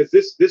here? Because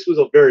this was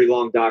a very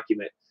long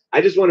document. I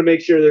just want to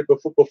make sure that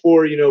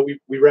before we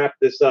wrap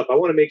this up, I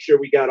want to make sure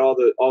we got all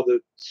the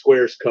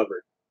squares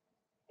covered.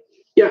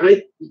 Yeah,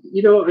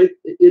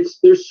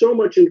 there's so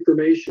much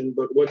information,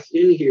 but what's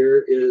in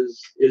here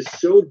is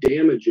so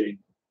damaging,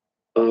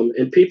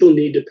 and people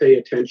need to pay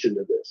attention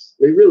to this.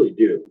 They really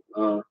do.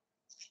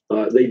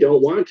 They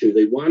don't want to.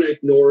 They want to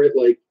ignore it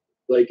like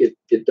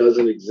it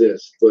doesn't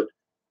exist. But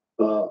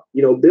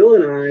Bill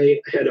and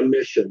I had a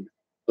mission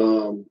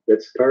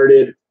that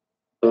started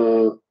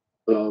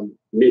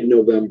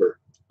mid-November,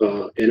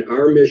 and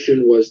our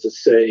mission was to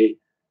say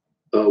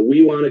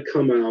we want to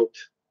come out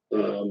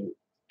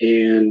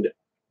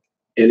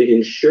and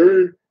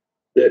ensure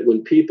that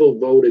when people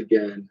vote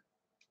again,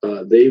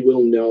 they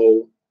will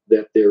know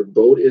that their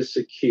vote is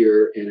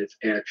secure and it's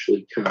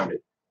actually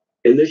counted.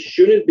 And this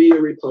shouldn't be a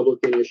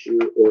Republican issue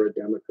or a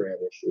Democrat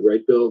issue,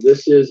 right, Bill?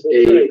 This is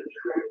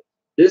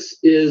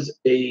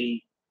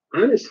a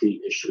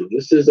honesty issue.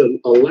 This is an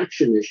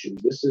election issue.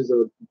 This is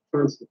a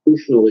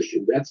constitutional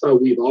issue. That's how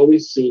we've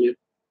always seen it.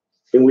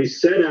 And we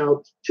set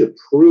out to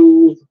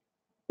prove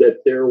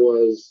that there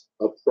was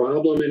a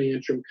problem in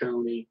Antrim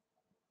County,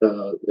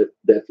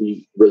 that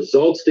the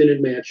results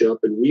didn't match up,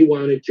 and we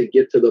wanted to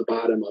get to the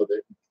bottom of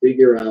it and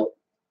figure out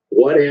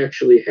what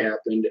actually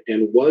happened,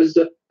 and was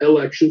the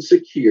election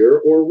secure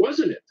or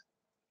wasn't it?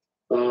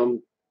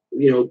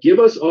 give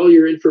us all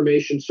your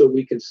information so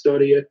we can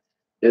study it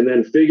and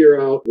then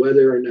figure out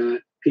whether or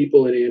not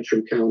people in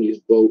Antrim County's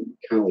vote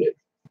counted.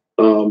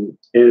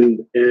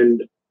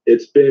 And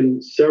it's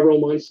been several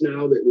months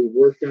now that we've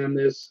worked on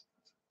this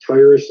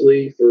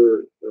tirelessly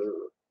for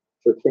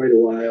quite a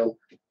while.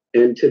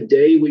 And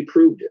today we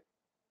proved it.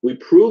 We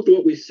proved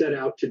what we set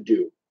out to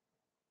do.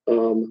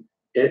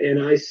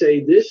 And I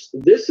say this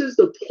is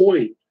the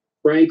point,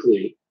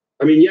 frankly.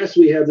 I mean, yes,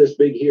 we have this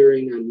big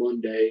hearing on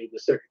Monday. The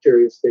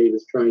Secretary of State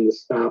is trying to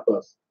stop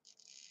us.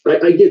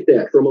 I get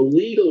that. From a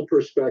legal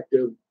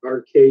perspective,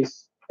 our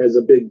case has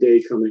a big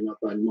day coming up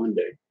on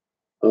Monday.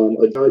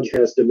 A judge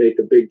has to make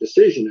a big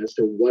decision as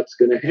to what's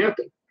going to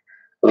happen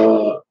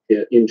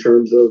in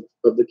terms of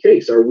the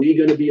case. Are we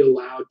going to be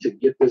allowed to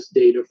get this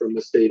data from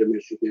the state of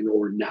Michigan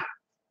or not?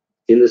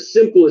 In the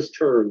simplest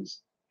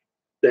terms,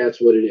 that's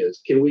what it is.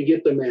 Can we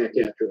get the MAC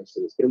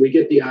addresses? Can we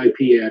get the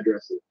IP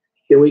addresses?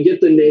 Can we get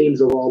the names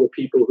of all the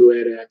people who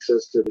had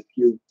access to the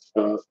few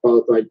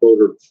qualified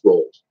voter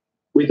rolls?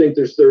 We think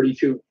there's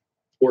 32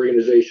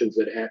 organizations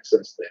that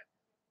access that.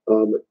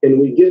 And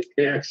we get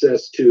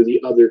access to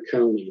the other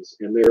counties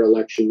and their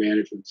election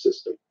management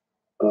system.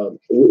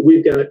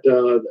 We've got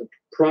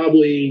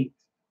probably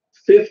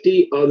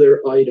 50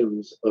 other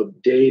items of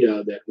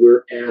data that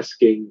we're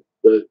asking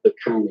the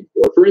county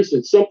for. For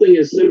instance, something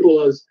as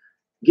simple as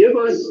give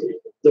us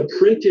the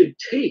printed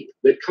tape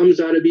that comes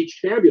out of each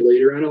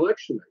tabulator on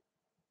election night.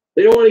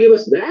 They don't want to give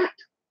us that.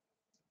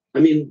 I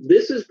mean,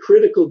 this is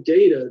critical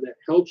data that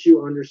helps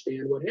you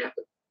understand what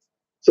happened.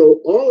 So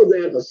all of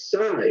that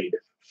aside,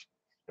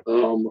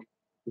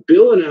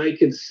 Bill and I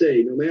can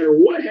say, no matter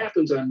what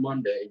happens on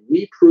Monday,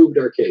 we proved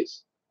our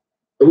case.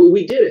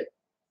 We did it.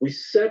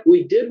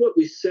 We did what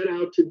we set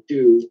out to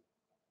do.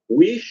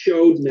 We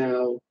showed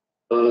now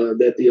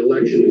that the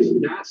election is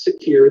not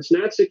secure. It's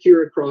not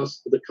secure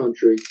across the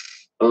country.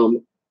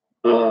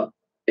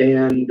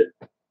 And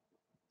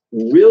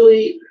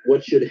really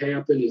what should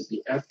happen is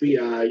the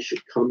FBI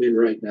should come in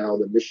right now,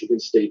 the Michigan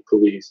State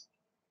Police.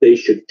 They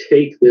should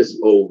take this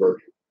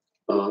over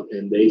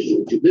and they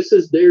should do, this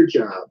is their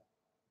job.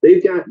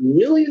 They've got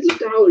millions of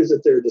dollars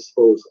at their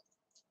disposal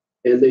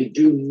and they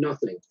do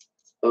nothing.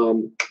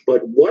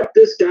 But what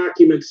this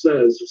document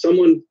says,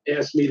 someone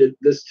asked me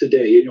this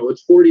today,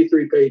 it's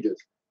 43 pages.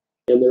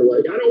 And they're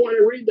like, I don't want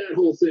to read that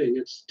whole thing.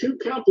 It's too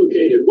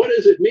complicated. What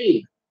does it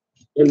mean?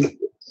 And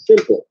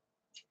simple.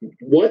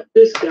 What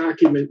this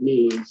document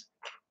means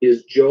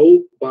is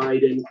Joe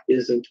Biden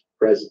isn't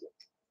president.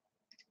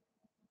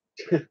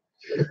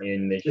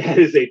 That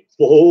is a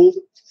bold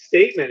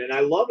statement, and I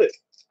love it.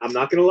 I'm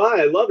not going to lie.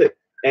 I love it.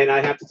 And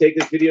I have to take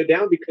this video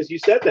down because you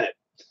said that.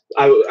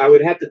 I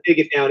would have to take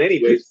it down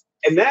anyways.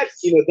 And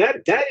that's,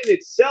 that in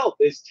itself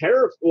is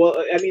terrible. Well,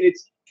 I mean,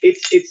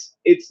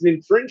 it's an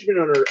infringement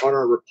on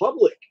our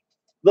republic.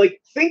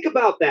 Like, think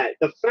about that.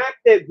 The fact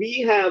that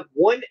we have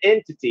one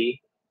entity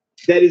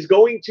that is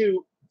going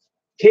to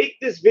take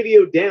this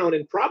video down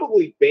and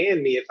probably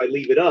ban me if I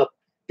leave it up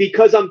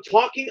because I'm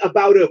talking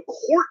about a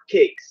court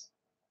case.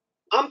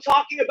 I'm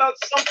talking about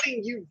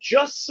something you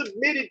just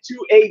submitted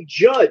to a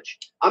judge.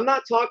 I'm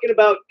not talking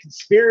about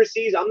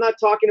conspiracies. I'm not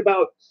talking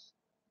about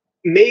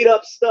made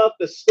up stuff,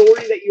 the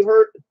story that you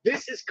heard.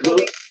 This is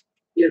coming.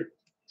 Yeah.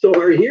 So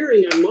our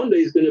hearing on Monday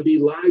is going to be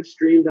live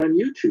streamed on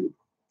YouTube.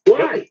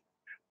 Why? Yep.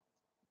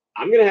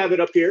 I'm going to have it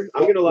up here.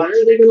 I'm going to live.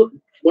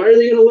 Why are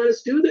they going to let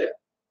us do that?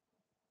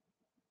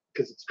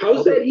 Because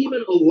how's that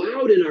even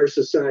allowed in our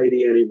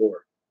society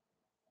anymore?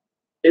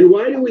 And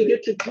why do we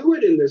get to do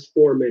it in this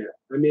format?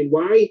 I mean,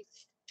 why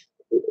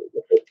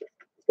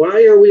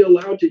are we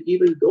allowed to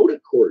even go to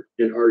court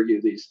and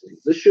argue these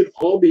things? This should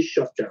all be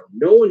shut down.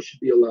 No one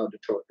should be allowed to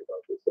talk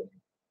about this thing.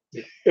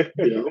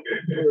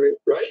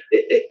 Right?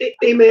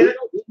 Hey, man, I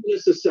don't live in a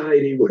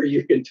society where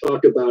you can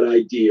talk about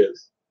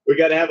ideas. We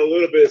got to have a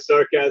little bit of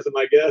sarcasm,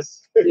 I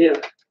guess. Yeah.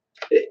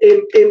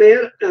 Hey,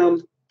 man,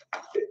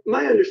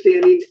 my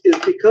understanding is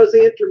because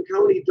Antrim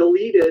County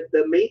deleted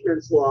the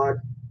maintenance log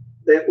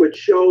that would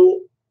show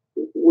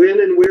when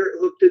and where it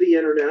hooked to the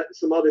internet and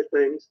some other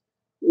things,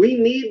 we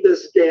need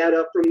this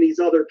data from these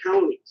other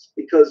counties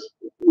because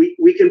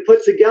we can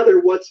put together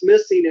what's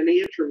missing in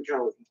Antrim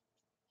County.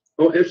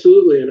 Oh,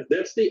 absolutely. And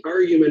that's the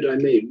argument I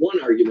made.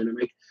 One argument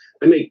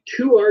I make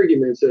two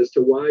arguments as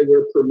to why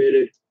we're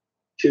permitted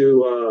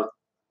to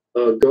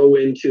go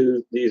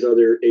into these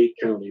other 8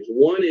 counties.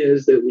 One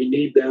is that we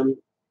need them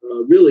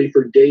really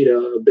for data,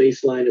 a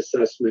baseline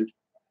assessment,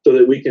 so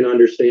that we can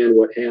understand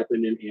what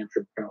happened in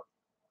Antrim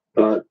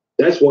County.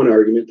 That's one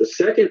argument. The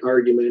second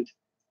argument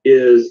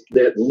is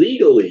that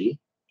legally,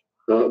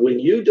 when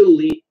you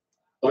delete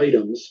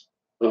items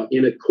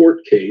in a court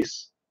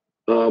case,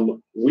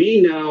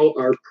 we now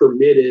are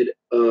permitted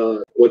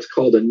what's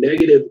called a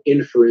negative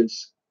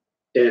inference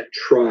at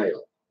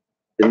trial.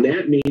 And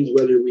that means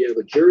whether we have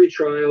a jury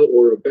trial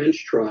or a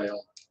bench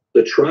trial,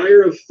 the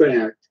trier of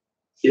fact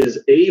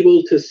is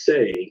able to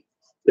say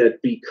that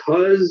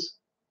because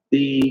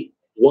the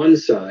one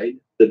side,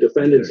 the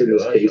defendants in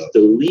this case,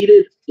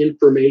 deleted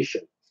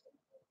information,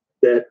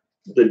 that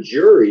the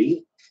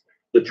jury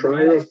the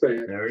trier of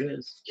fact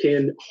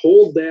can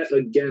hold that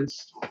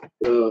against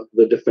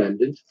the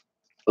defendant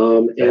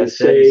and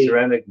say,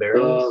 ceramic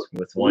barrels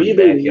with one we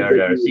backyard believe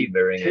that you RC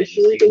bearing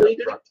intentionally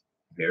deleted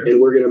it, and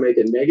we're going to make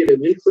a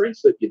negative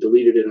inference that you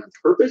deleted it on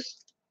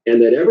purpose,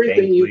 and that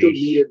everything you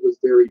deleted was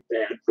very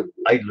bad for you.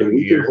 And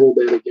we can hold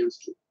that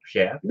against you.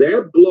 Shaft.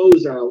 That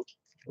blows out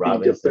the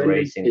defendant's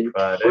Racing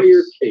entire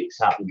products, case.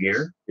 Top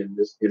Gear. In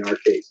our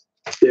case,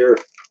 their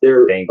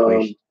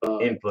Vanquish,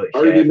 input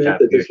argument shaft,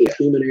 that this was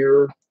human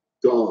error,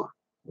 gone,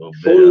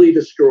 totally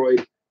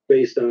destroyed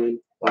based on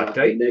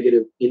the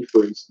negative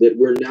inference that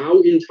we're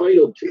now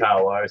entitled to.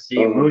 Cow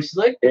RC Moose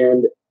Lick.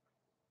 And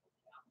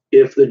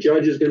if the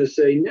judge is going to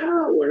say,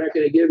 no, we're not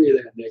going to give you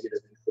that negative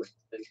inference,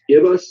 then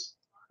give us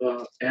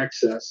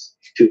access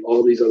to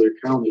all these other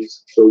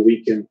counties so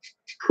we can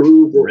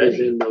prove what was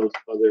in those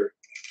other,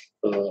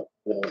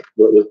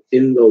 what was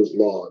in those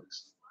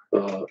logs.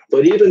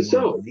 But even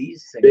so,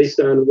 based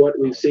on what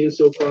we've seen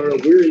so far,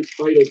 we're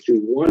entitled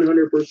to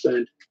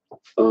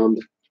 100%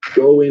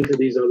 go into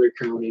these other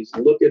counties,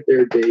 look at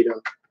their data,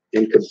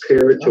 and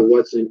compare it to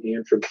what's in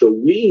Antrim, so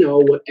we know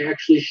what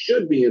actually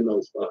should be in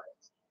those files.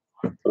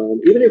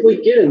 Even if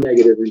we get a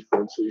negative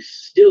inference, we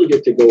still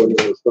get to go into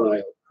those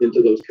files,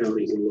 into those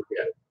counties, and look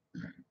at it.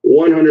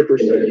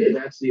 100%, and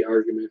that's the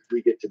argument.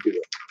 We get to do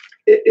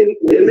it.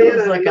 And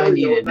man, like I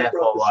need an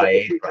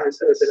FOIA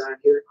process.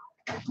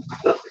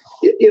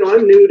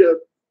 I'm new to,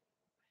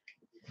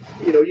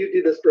 you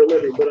do this for a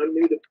living, but I'm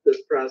new to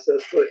this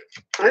process. But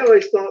I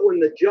always thought when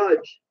the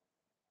judge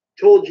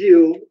told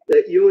you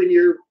that you and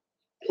your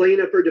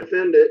plaintiff or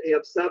defendant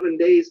have 7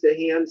 days to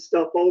hand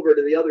stuff over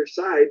to the other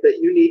side, that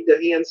you need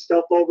to hand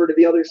stuff over to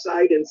the other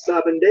side in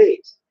 7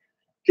 days.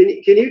 Can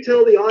you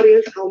tell the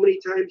audience how many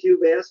times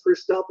you've asked for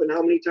stuff and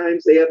how many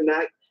times they have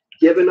not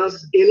given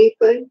us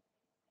anything?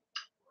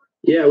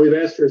 Yeah, we've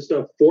asked for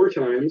stuff 4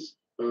 times,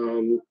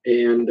 and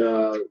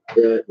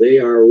they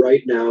are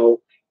right now.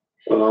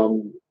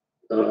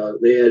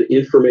 They had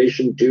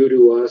information due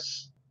to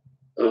us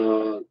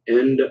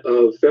end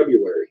of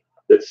February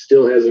that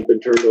still hasn't been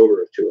turned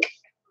over to us.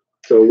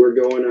 So we're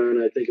going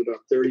on, I think,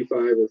 about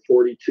 35 or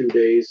 42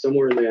 days,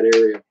 somewhere in that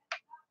area,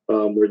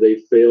 where they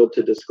failed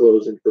to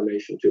disclose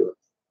information to us.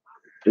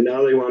 And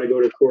now they want to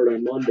go to court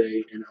on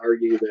Monday and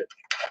argue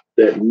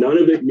that none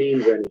of it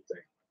means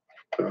anything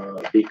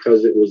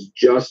because it was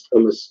just a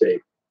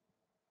mistake.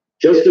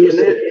 Just a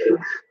mistake.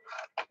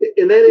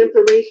 And that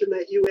information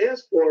that you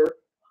asked for,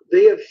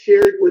 they have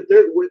shared with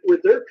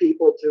their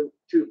people to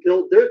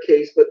build their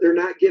case, but they're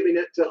not giving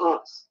it to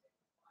us.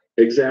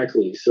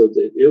 Exactly. So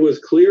it was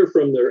clear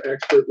from their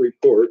expert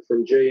report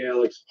from J.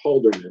 Alex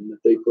Halderman that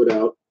they put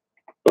out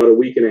about a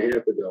week and a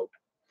half ago,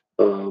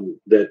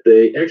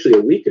 actually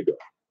a week ago,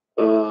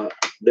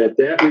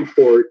 that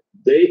report,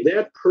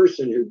 that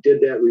person who did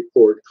that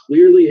report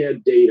clearly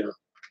had data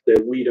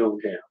that we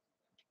don't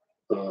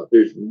have.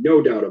 There's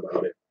no doubt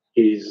about it.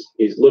 He's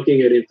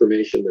looking at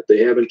information that they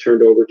haven't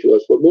turned over to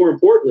us, but more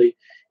importantly,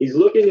 he's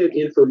looking at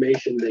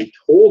information they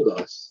told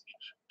us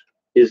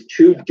is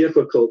too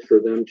difficult for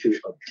them to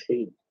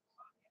obtain.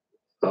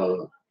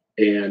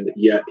 And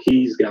yet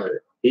he's got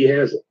it. He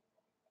has it.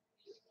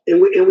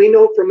 And we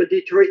know from a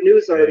Detroit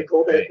News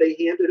article that they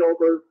handed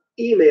over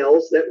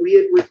emails that we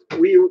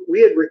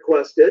had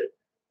requested,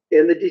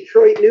 and the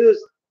Detroit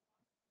News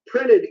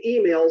printed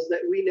emails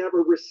that we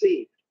never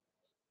received.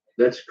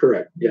 That's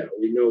correct. Yeah,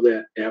 we know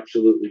that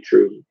absolutely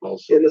true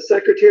also. And the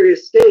Secretary of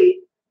State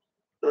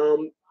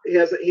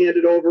hasn't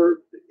handed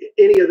over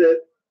any of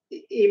the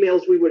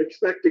emails we would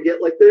expect to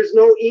get. Like, there's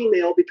no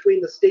email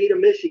between the state of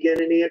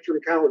Michigan and Antrim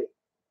County.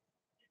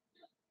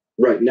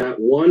 Right. Not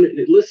one.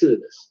 Listen to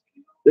this.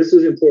 This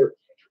is important.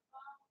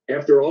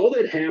 After all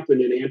that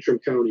happened in Antrim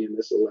County in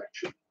this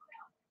election,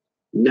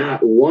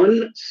 not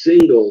one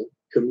single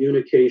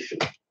communication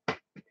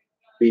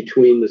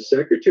between the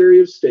Secretary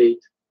of State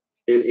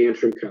and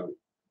Antrim County.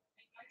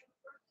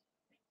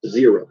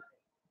 Zero.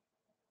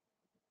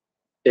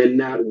 And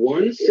not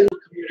one single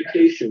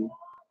communication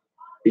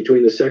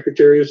between the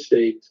Secretary of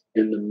State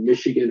and the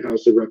Michigan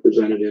House of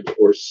Representatives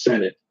or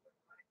Senate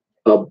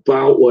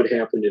about what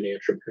happened in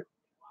Antrim County.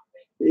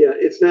 Yeah,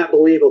 it's not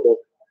believable.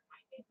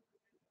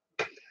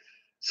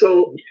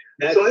 So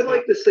I'd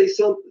like to say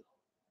something.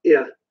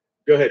 Yeah.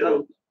 Go ahead.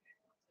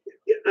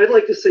 I'd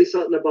like to say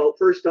something about,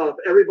 first off,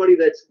 everybody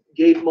that's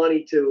gave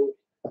money to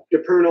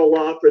DiPerno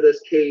Law for this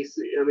case.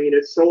 I mean,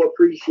 it's so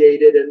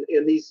appreciated.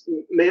 And these,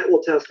 Matt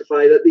will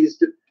testify that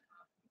these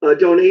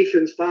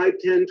donations, $5,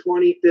 $10,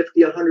 $20,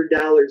 $50,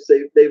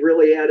 $100, they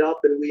really add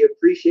up, and we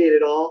appreciate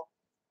it all.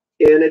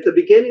 And at the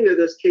beginning of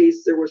this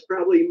case, there was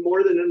probably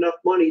more than enough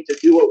money to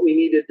do what we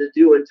needed to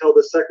do until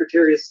the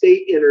Secretary of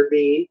State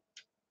intervened.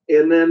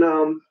 And then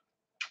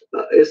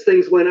as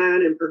things went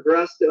on and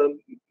progressed,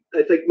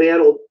 I think Matt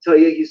will tell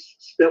you he's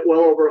spent well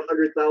over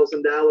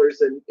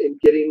 $100,000 in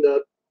getting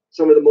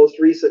some of the most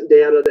recent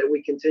data that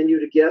we continue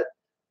to get.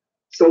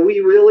 So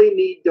we really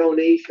need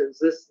donations.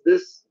 This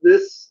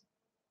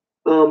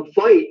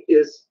fight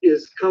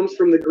comes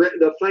from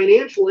the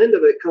financial end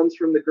of it comes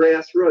from the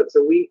grassroots.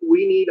 So we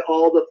need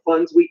all the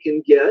funds we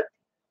can get.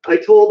 I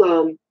told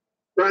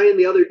Brian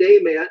the other day,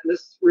 Matt, and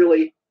this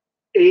really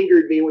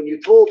angered me when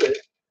you told it.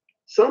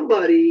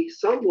 Somebody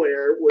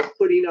somewhere was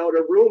putting out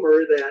a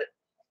rumor that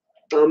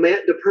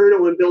Matt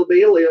DePerno and Bill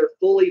Bailey are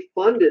fully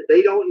funded.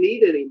 They don't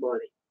need any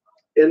money.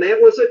 And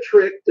that was a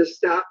trick to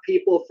stop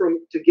people from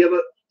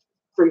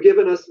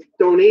giving us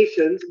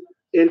donations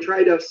and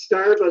try to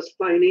starve us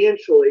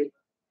financially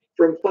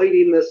from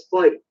fighting this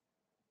fight.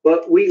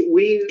 But we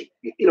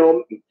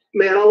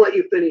Matt, I'll let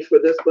you finish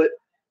with this, but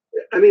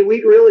I mean,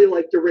 we'd really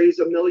like to raise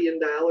 $1 million.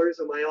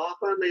 Am I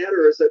off on that,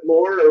 or is it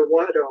more, or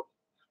what?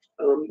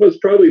 Well, it's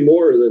probably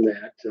more than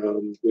that.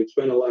 We've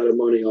spent a lot of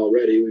money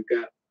already. We've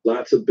got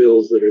lots of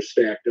bills that are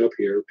stacked up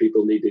here.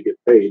 People need to get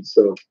paid.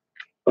 So,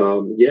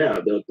 yeah,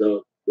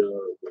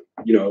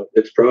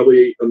 it's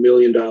probably $1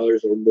 million or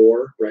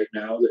more right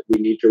now that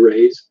we need to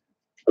raise.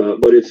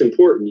 But it's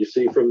important. You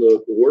see from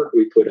the work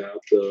we put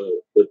out,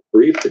 the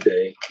brief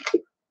today,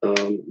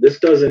 this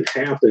doesn't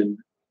happen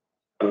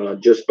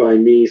just by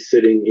me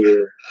sitting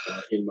here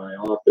in my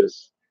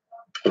office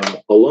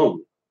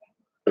alone.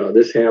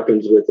 This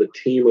happens with a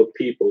team of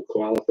people,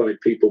 qualified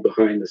people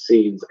behind the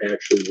scenes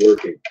actually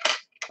working.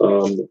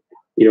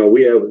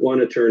 We have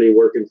one attorney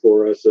working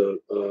for us, a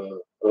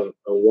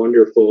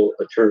wonderful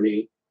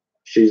attorney.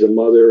 She's a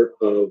mother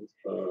of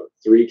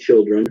 3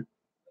 children.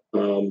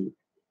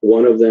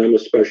 One of them, a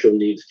special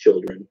needs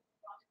children.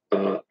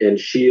 And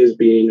she is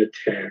being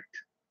attacked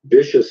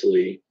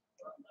viciously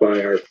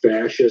by our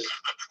fascist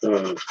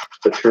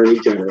attorney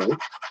general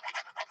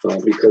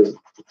because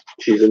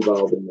she's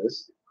involved in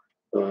this.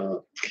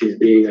 She's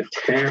being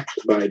attacked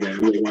by them.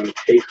 They want to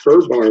take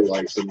her bar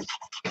license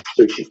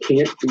so she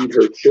can't feed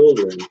her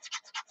children.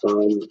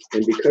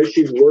 And because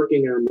she's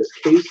working on this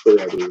case for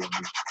everyone,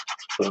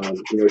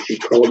 she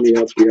called me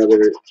up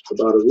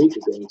about a week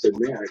ago and said,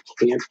 "Man, I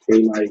can't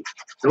pay my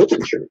health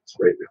insurance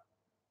right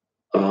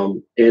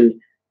now."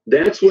 And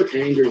that's what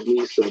angers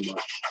me so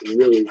much,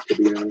 really, to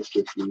be honest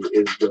with you,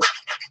 is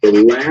the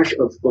lack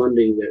of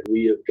funding that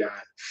we have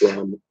got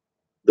from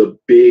the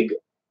big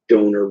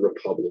donor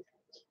Republicans.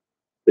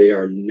 They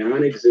are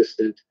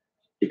non-existent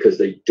because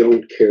they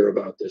don't care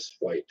about this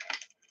fight.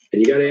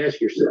 And you got to ask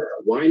yourself,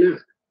 why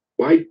not?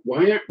 Why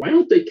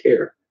don't they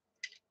care?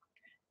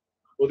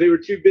 Well, they were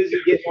too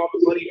busy getting all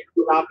the money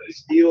to stop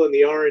this deal in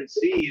the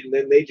RNC, and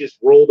then they just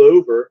rolled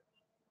over.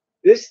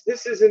 This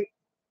isn't.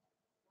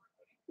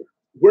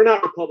 We're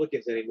not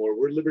Republicans anymore.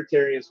 We're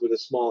libertarians with a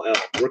small L.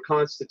 We're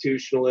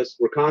constitutionalists.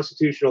 We're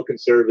constitutional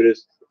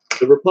conservatives.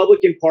 The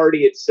Republican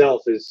Party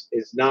itself is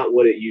not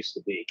what it used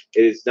to be.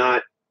 It is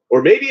not,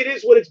 or maybe it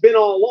is what it's been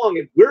all along,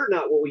 and we're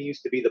not what we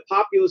used to be. The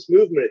populist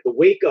movement, the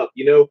wake up,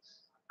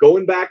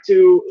 going back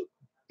to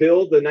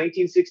Bill, the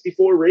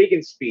 1964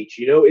 Reagan speech,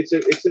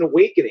 it's an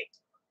awakening.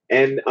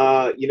 And,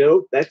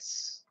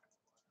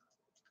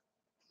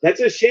 that's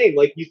a shame.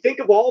 Like, you think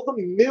of all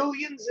the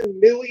millions and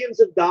millions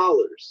of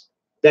dollars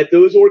that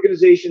those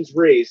organizations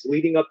raised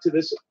leading up to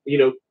this,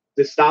 to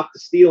stop the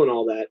steal and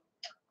all that,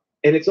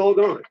 and it's all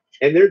gone.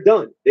 And they're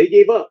done. They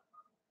gave up.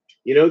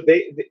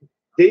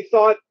 They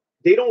thought,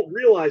 they don't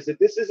realize that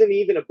this isn't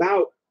even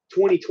about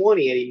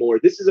 2020 anymore.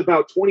 This is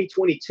about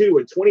 2022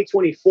 and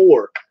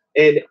 2024,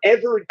 and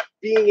ever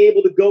being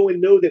able to go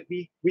and know that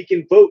we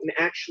can vote and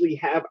actually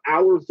have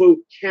our vote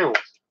count.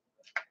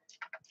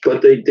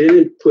 But they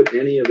didn't put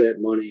any of that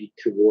money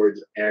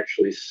towards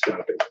actually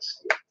stopping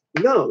this.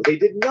 No, they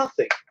did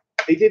nothing.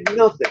 They did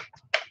nothing.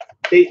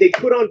 They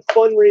put on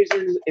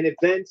fundraisers and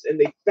events, and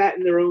they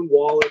fatten their own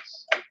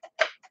wallets.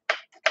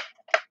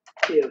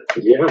 Yeah.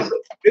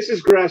 This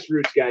is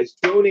grassroots, guys.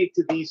 Donate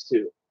to these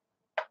two.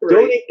 Right.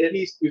 Donate to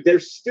these two. They're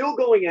still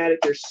going at it.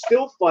 They're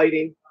still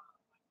fighting.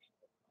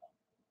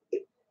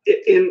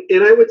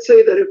 And I would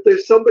say that if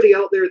there's somebody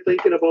out there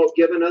thinking about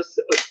giving us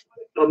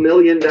 $1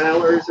 million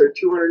or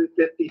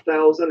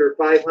 250,000 or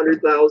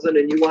 500,000,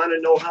 and you want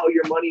to know how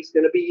your money's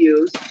going to be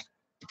used,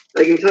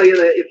 I can tell you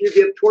that if you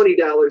give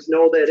 $20,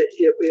 know that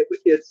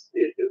it's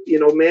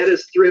Matt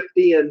is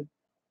thrifty, and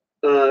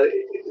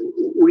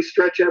we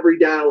stretch every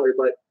dollar.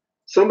 But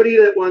somebody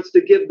that wants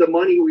to give the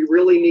money we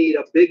really need,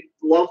 a big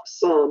lump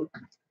sum,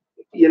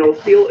 and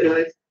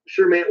I'm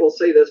sure Matt will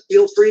say this,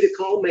 feel free to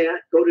call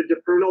Matt. Go to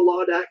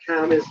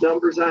depernolaw.com. His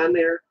number's on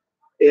there,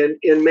 and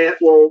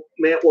Matt will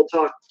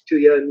talk to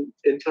you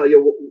and tell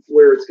you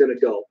where it's going to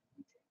go.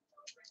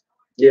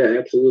 Yeah,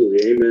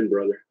 absolutely. Amen,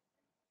 brother.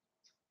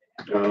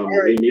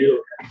 Right.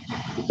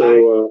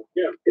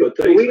 But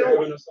thanks for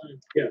having us on.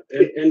 Yeah,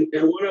 and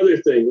one other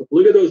thing,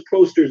 look at those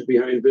posters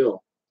behind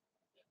Bill.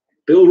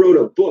 Bill wrote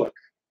a book,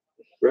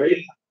 right?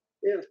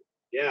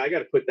 Yeah, I got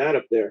to put that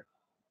up there.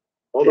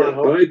 Hold on.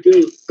 Buy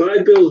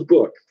Bill's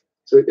book.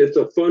 So it's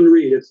a fun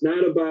read. It's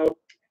not about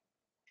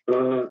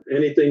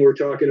anything we're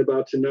talking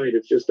about tonight.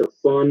 It's just a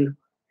fun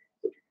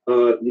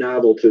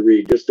novel to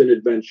read, just an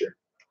adventure.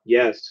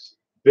 Yes,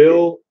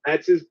 Bill,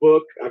 that's his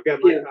book. I've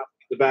got my copy in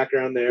the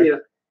background there. Yeah.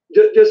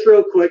 Just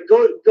real quick,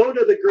 go to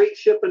the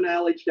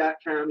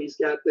greatshipofknowledge.com. He's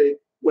got the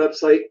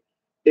website,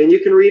 and you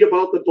can read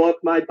about the book,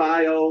 my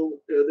bio.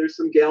 There's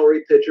some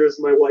gallery pictures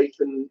of my wife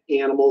and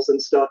animals and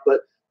stuff.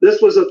 But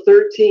This was a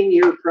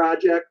 13-year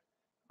project.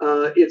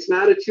 It's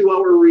not a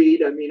 2-hour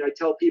read. I mean, I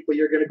tell people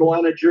you're going to go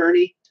on a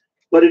journey,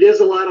 but it is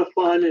a lot of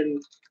fun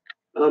and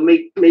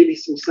make maybe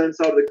some sense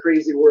out of the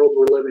crazy world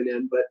we're living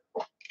in. But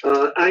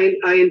I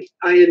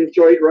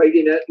enjoyed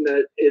writing it,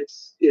 and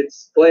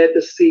it's glad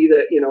to see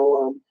that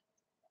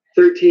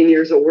 13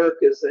 years of work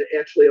is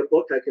actually a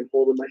book I can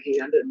hold in my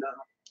hand,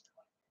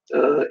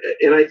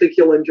 and I think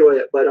you'll enjoy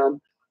it. But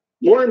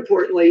more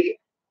importantly,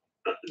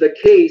 the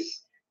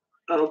case,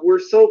 we're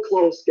so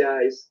close,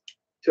 guys,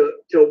 to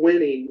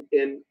winning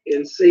in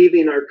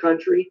saving our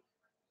country,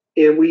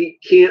 and we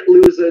can't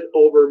lose it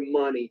over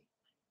money.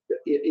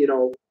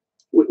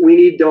 We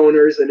need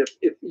donors, and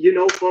if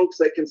folks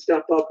that can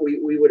step up,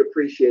 we would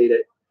appreciate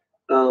it.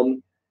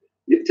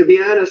 To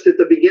be honest, at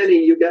the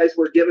beginning, you guys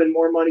were given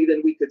more money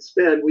than we could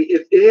spend.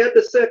 If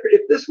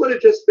this would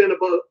have just been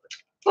about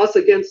us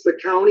against the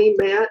county,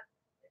 Matt,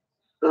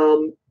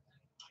 well,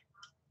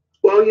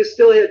 you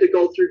still had to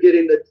go through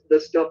getting the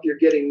stuff you're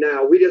getting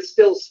now. We'd have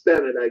still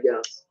spent it, I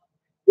guess.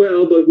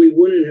 Well, but we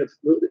wouldn't have.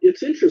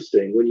 It's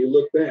interesting when you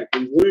look back.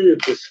 We wouldn't have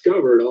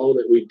discovered all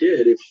that we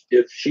did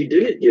if she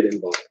didn't get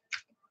involved.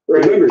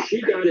 Right. Remember,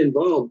 she got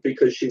involved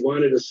because she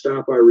wanted to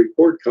stop our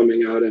report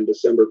coming out on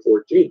December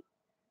 14th.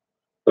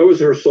 That was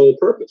her sole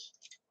purpose.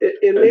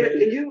 And Matt,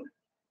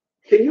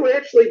 can you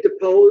actually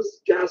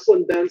depose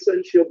Jocelyn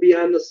Benson? She'll be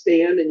on the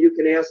stand, and you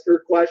can ask her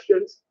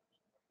questions.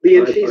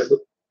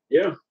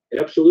 Yeah,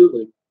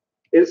 absolutely.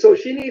 And so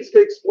she needs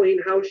to explain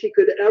how she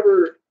could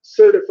ever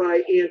certify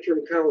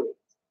Antrim County.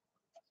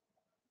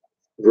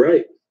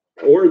 Right.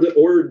 Or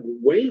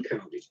Wayne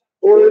County.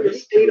 Or the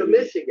state of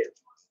Michigan.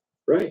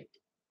 Right.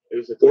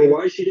 Or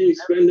why she didn't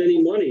spend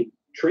any money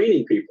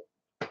training people.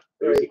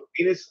 It was the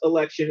cleanest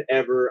election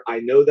ever. I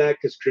know that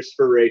because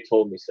Christopher Ray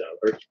told me so.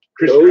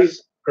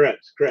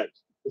 Correct.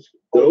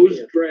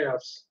 Those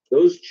drafts,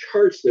 those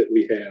charts that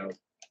we have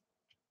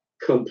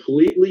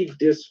completely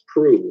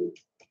disprove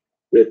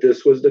that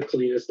this was the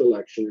cleanest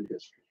election in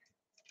history.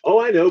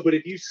 Oh, I know, but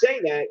if you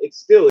say that,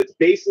 it's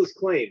baseless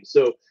claim.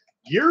 So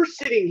you're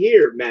sitting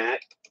here,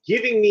 Matt,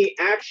 giving me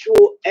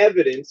actual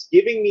evidence,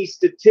 giving me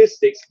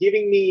statistics,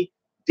 giving me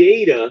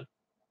data,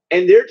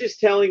 and they're just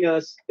telling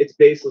us it's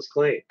baseless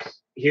claims.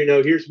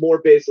 Here's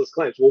more baseless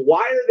claims. Well,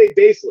 why are they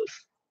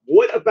baseless?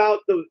 What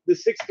about the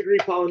 6-degree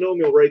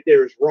polynomial right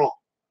there is wrong?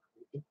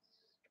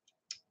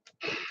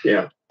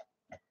 Yeah.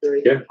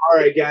 All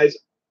right, guys.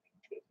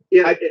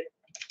 Yeah.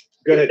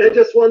 Go ahead. And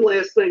just one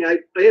last thing. I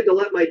had to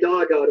let my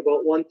dog out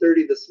about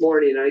 1:30 this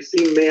morning. I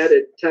seen Matt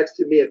had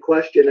texted me a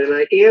question, and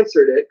I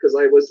answered it because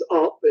I was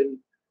up, and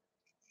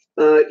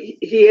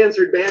he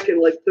answered back in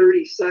like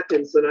 30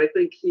 seconds, and I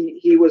think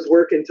he was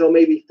working till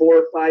maybe 4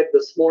 or 5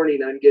 this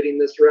morning on getting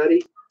this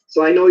ready.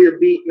 So I know you're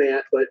beat,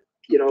 Matt, but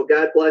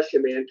God bless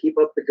you, man. Keep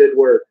up the good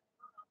work.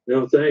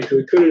 No, thanks.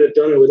 We couldn't have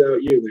done it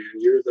without you, man.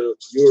 You're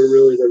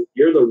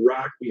the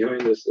rock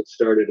behind this that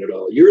started it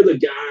all. You're the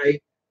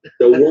guy,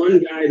 the one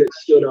guy that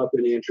stood up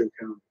in Antrim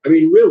County. I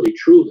mean, really,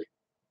 truly.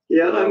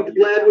 Yeah, I'm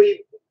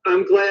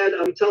glad.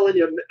 I'm telling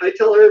you, I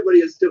tell everybody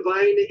it's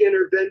divine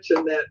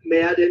intervention that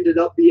Matt ended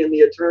up being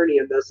the attorney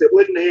in this. It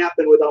wouldn't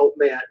happen without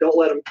Matt. Don't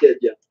let him kid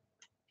you.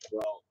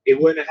 Well, it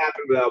wouldn't have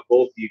happened without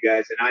both of you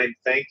guys, and I am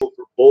thankful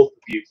for both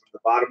of you from the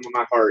bottom of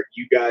my heart.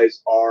 You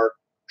guys are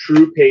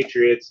true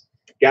patriots.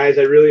 Guys,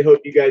 I really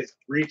hope you guys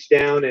reach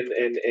down and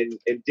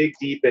dig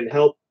deep and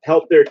help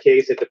their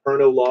case at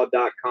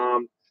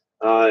thepernolaw.com.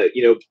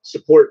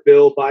 Support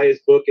Bill, buy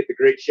his book at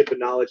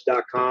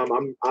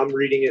thegreatshipofknowledge.com. I'm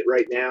reading it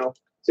right now.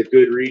 It's a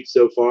good read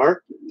so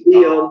far.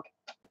 I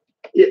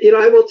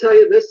will tell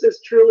you, this is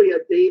truly a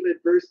David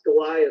versus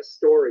Goliath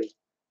story.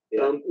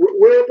 Yeah.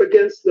 We're up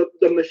against the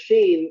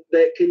machine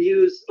that can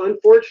use,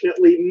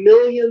 unfortunately,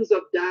 millions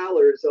of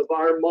dollars of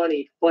our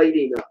money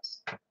fighting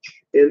us.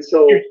 And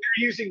so you're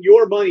using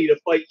your money to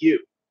fight you.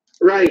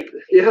 Right.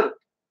 Yeah.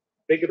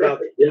 Think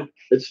about it. Yeah,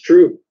 it's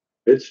true.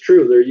 It's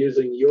true. They're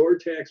using your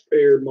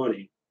taxpayer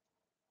money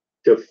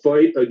to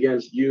fight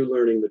against you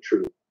learning the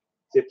truth.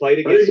 To fight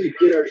against.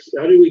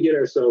 How did we get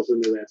ourselves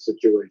into that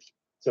situation?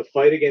 To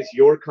fight against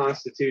your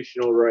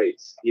constitutional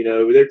rights.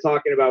 They're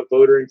talking about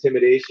voter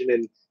intimidation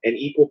and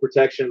equal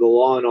protection of the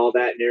law and all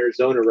that in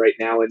Arizona right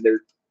now, and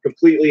they're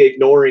completely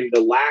ignoring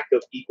the lack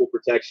of equal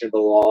protection of the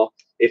law.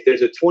 If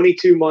there's a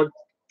 22-month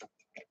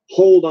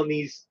hold on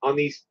these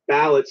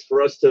ballots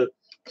for us to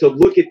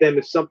look at them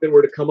if something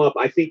were to come up,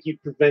 I think you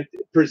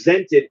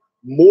presented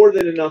more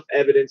than enough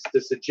evidence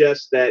to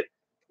suggest that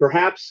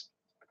perhaps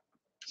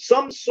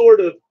some sort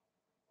of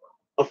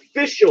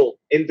official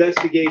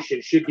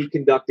investigation should be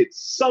conducted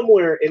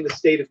somewhere in the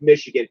state of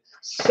Michigan,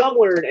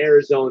 somewhere in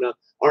Arizona.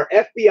 Our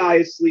FBI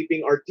is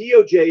sleeping. Our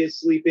DOJ is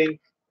sleeping.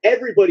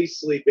 Everybody's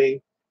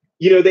sleeping.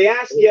 They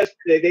asked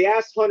yesterday. They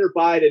asked Hunter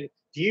Biden,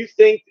 "Do you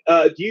think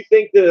the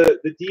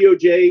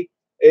DOJ?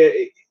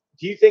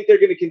 Do you think they're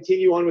going to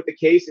continue on with the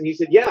case?" And he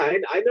said, "Yeah,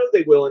 I know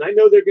they will, and I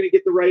know they're going to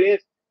get the right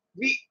answer."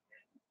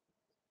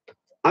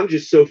 I'm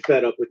just so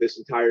fed up with this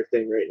entire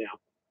thing right now.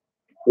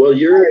 Well, if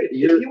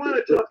you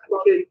want to talk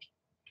about it,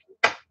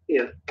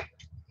 yeah.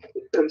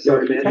 I'm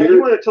sorry, man. If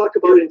you want to talk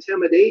about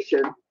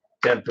intimidation,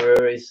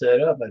 temporary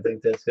setup, I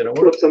think that's going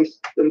to work. Whoops,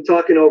 I'm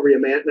talking over you,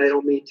 Matt, and I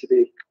don't mean to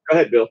be. Go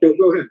ahead, Bill.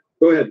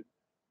 Go ahead.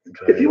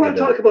 If you want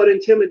to talk about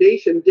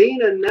intimidation,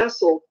 Dana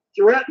Nessel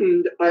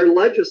threatened our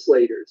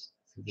legislators.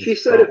 She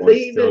said if they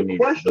even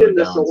questioned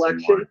this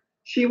election,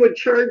 she would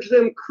charge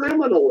them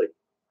criminally.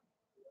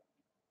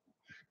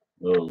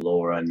 A little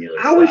lower on the other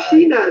side. How is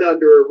she not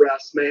under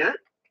arrest, Matt?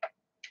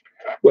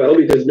 Well,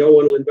 because no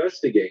one will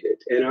investigate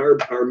it. And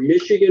our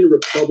Michigan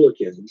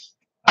Republicans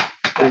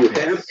who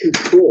have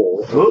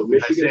control of the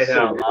Michigan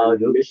Senate and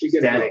the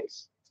Michigan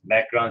House,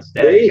 background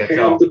static. They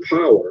have the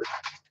power.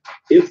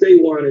 If they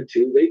wanted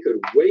to, they could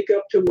wake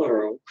up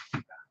tomorrow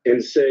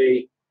and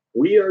say,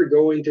 we are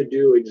going to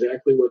do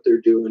exactly what they're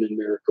doing in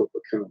Maricopa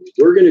County.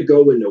 We're going to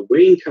go into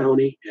Wayne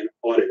County and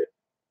audit it.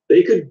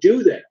 They could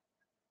do that.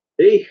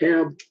 They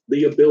have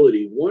the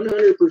ability,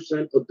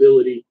 100%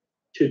 ability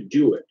to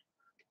do it.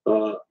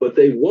 But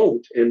they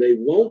won't, and they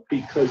won't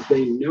because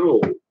they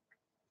know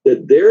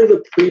that they're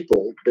the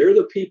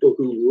people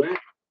who let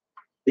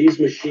these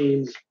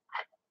machines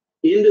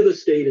into the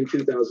state in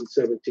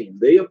 2017.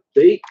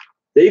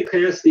 They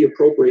passed the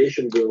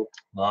appropriation bill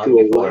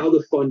to allow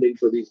the funding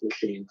for these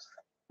machines.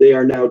 They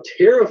are now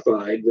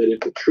terrified that if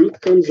the truth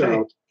comes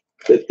out,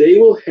 that they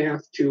will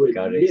have to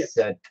admit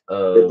that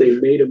they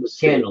made a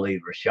mistake.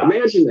 Cantilever shot.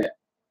 Imagine that.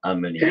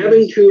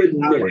 Having to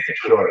admit with a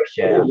short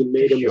shaft, you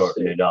made a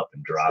shorten mistake. it up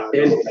and drop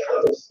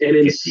And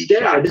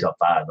instead up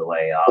out of the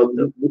way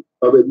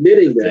of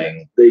admitting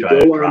that, they go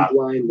on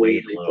blind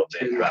wait a little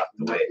bit, drop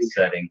the way it's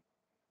setting.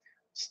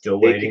 Still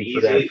waiting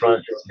for that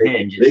front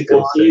hinge. They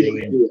can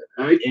easily do it.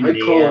 I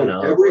call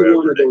on every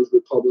one of those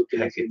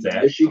Republicans in the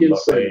Michigan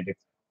Senate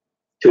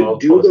to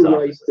do the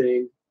right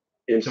thing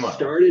and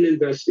start an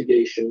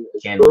investigation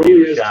as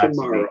early as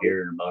tomorrow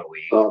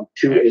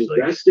to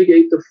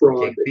investigate the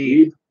fraud that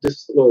we've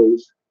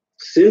disclosed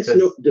since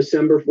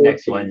December 14th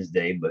next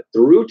Wednesday, but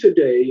through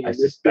today. I And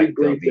this suspect big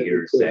they'll brief be that here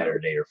we put out.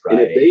 Saturday or And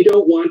Friday if they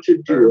don't want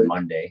to do or it,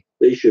 Monday.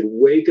 they should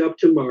wake up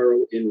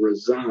tomorrow and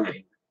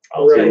resign.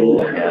 Also, And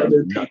let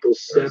other people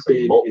step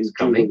in and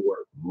do the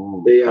work.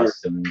 Ooh, They are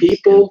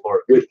people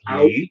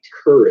without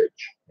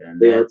courage.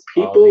 They are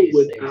people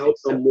without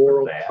a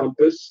moral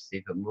compass.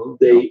 They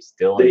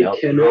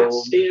cannot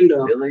stand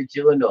up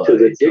to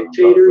the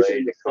dictators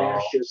and the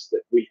fascists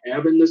that we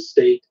have in the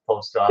state.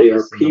 They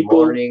are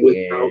people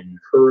without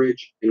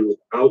courage and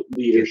without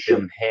leadership.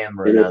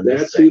 And if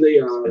that's who they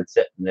are,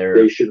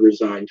 they should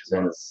resign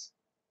tomorrow.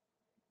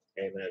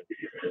 Amen.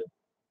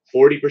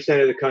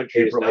 40% of the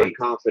country is not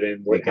confident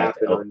in what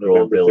happened on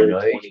November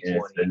 3rd,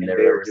 2020, and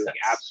they're doing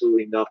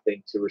absolutely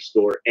nothing to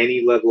restore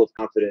any level of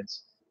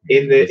confidence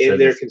in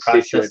their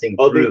constituents,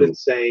 other than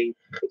saying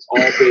it's all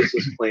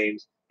baseless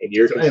claims and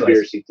you're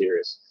conspiracy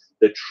theorists.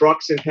 The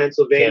trucks in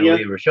Pennsylvania,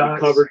 we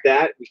covered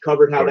that. We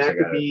covered how that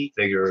could be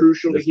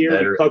crucial to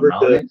here. We covered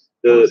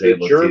the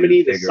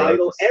Germany, the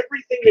Seidel,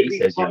 everything that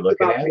we've talked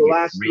about for the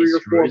last 3 or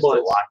 4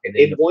 months,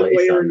 in one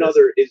way or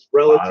another, is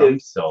relative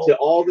to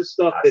all the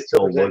stuff that's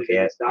presented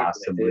in this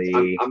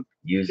document.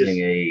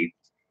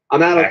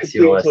 I'm out of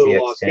complete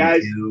total loss.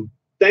 Guys,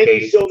 thank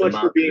you so much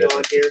for being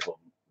on here.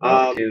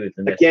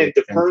 Again,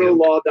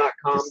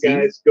 DePernoLaw.com,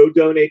 guys. Go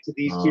donate to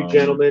these two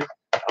gentlemen,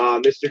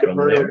 Mr.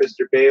 DePerno and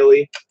Mr.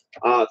 Bailey.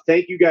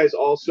 Thank you guys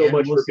all so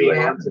much for being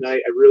on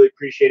tonight. I really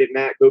appreciate it,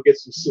 Matt. Go get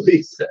some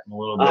sleep. A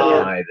little bit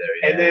high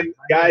there, and then,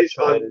 guys,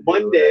 on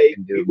Monday,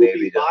 we will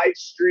be live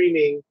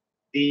streaming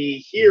the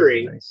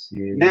hearing.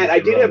 Matt, I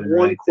did have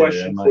one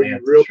question for you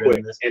real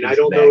quick, and I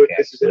don't know if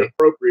this is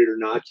inappropriate or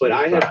not, but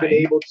I have been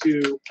able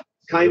to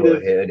kind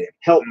of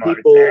help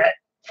people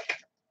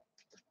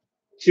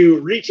to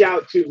reach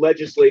out to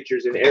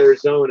legislatures in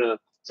Arizona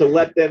to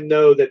let them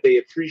know that they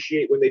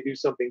appreciate when they do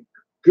something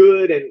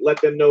good and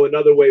let them know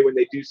another way when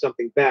they do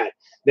something bad.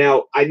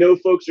 Now, I know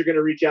folks are going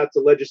to reach out to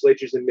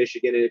legislatures in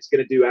Michigan and it's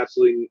going to do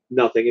absolutely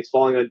nothing. It's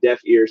falling on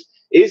deaf ears.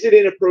 Is it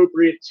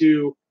inappropriate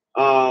to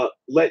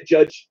let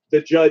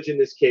the judge in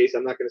this case,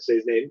 I'm not going to say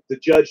his name, the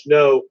judge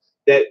know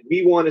that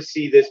we want to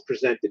see this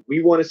presented.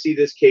 We want to see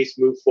this case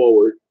move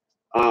forward,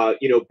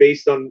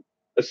 based on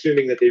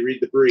assuming that they read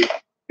the brief.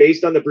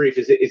 Based on the brief,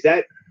 is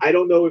that, I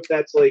don't know if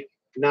that's like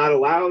not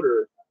allowed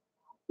or.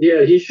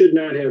 Yeah, he should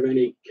not have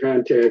any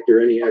contact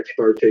or any ex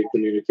parte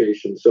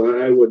communication.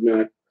 So I would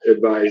not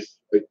advise,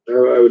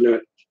 I would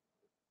not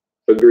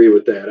agree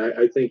with that.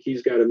 I think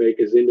he's got to make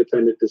his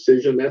independent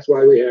decision. That's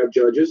why we have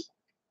judges.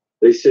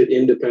 They sit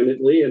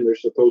independently and they're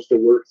supposed to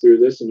work through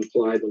this and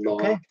apply the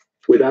law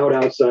without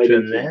outside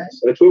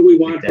influence. That's what we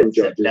want from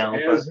judges.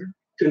 As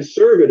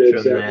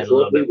conservatives, that's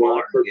what we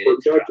want from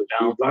judges.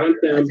 We want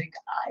them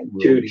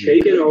to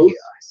take an oath,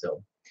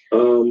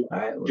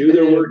 do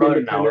their work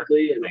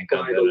independently, and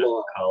apply the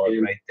law.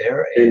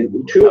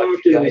 And too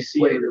often we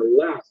see on the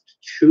left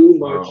too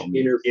much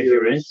interference. If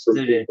you're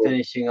interested in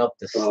finishing up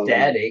the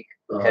static,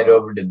 head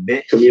over to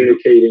BitChute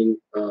communicating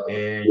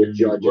and with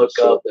judges. look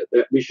up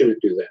that we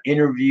shouldn't do that.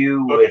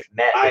 Interview with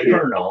Matt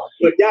DePerno.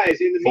 But guys,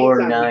 in the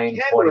meantime, we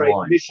can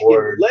write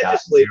Michigan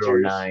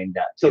legislatures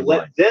to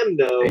let them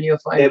know and you'll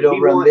find that it over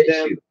we on want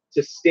them BitChute.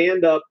 to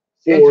stand up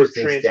for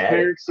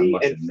transparency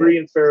and free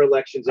and fair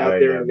elections out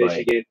there in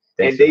Michigan,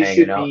 and they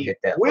should be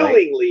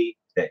willingly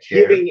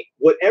giving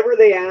whatever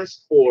they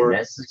ask for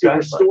to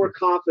restore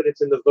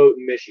confidence in the vote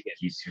in Michigan.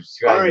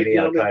 All right,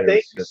 gentlemen,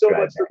 thank you so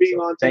much for being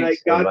on tonight.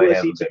 God bless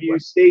each of you.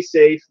 Stay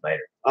safe.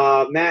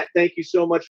 Matt, thank you so much.